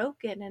 You're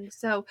broken, and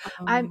so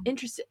I'm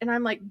interested, and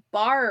I'm like,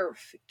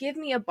 barf, give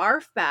me a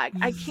barf bag.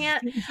 I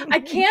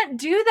can't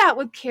do that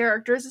with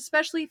characters,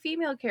 especially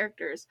female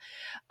characters.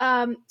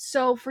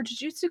 So for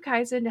Jujutsu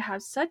Kaisen to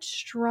have such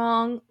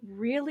strong,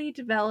 really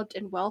developed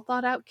and well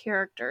thought out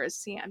characters,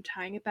 see, I'm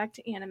tying it back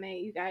to anime,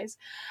 you guys.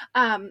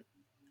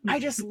 I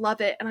just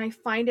love it, and I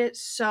find it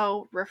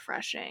so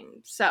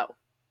refreshing. So,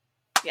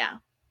 yeah,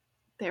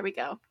 there we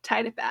go.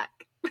 Tied it back.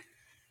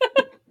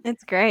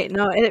 It's great.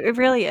 No, it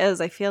really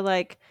is. I feel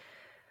like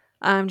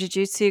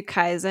Jujutsu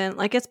Kaisen,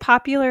 like it's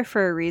popular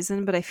for a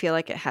reason, but I feel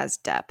like it has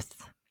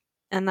depth.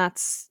 And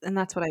that's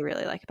what I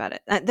really like about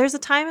it. There's a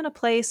time and a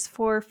place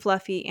for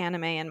fluffy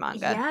anime and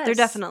manga. Yes, there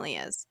definitely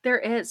is. There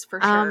is,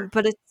 for sure.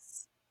 But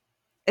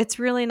it's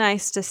really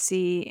nice to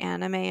see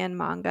anime and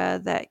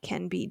manga that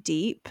can be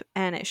deep,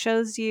 and it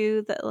shows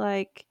you that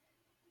like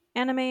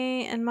anime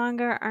and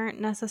manga aren't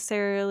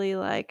necessarily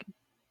like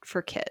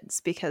for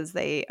kids because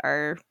they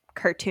are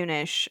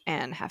cartoonish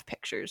and have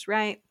pictures,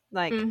 right?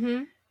 Like,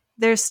 Mm-hmm.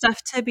 there's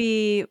stuff to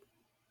be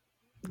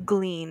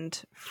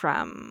gleaned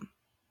from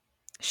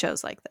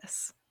shows like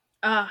this.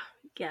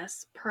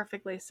 Yes,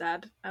 perfectly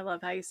said. I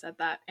love how you said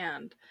that.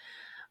 And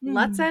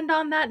let's Mm. end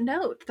on that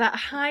note, that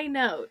high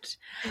note.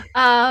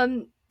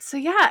 So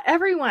yeah,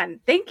 everyone,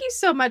 thank you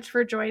so much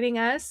for joining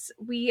us.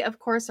 We, of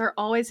course, are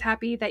always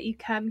happy that you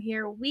come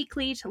here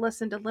weekly to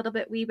listen to Little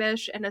Bit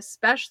Weebish, and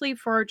especially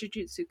for our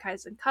Jujutsu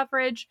Kaisen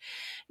coverage.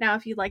 Now,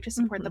 if you'd like to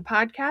support the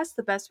podcast,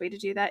 the best way to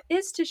do that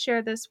is to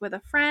share this with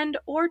a friend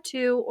or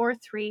two or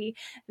three.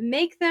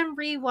 Make them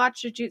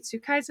rewatch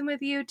Jujutsu Kaisen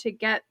with you to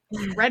get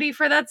ready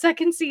for that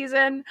second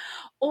season,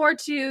 or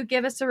to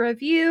give us a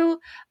review.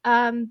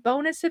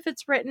 Bonus if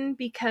it's written,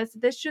 because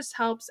this just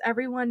helps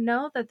everyone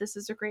know that this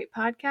is a great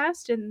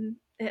podcast and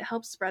it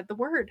helps spread the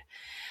word.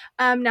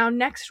 Now,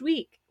 next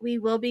week, we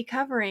will be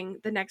covering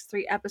the next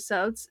 3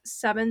 episodes,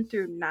 7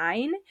 through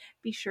 9.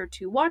 Be sure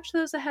to watch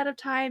those ahead of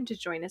time to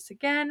join us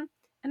again.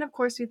 And of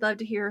course, we'd love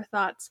to hear your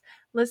thoughts.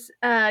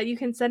 You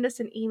can send us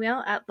an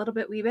email at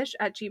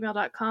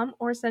littlebitweebish@gmail.com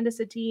or send us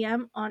a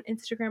DM on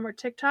Instagram or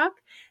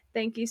TikTok.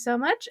 Thank you so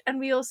much, and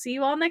we will see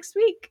you all next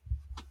week.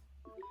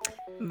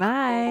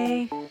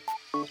 Bye.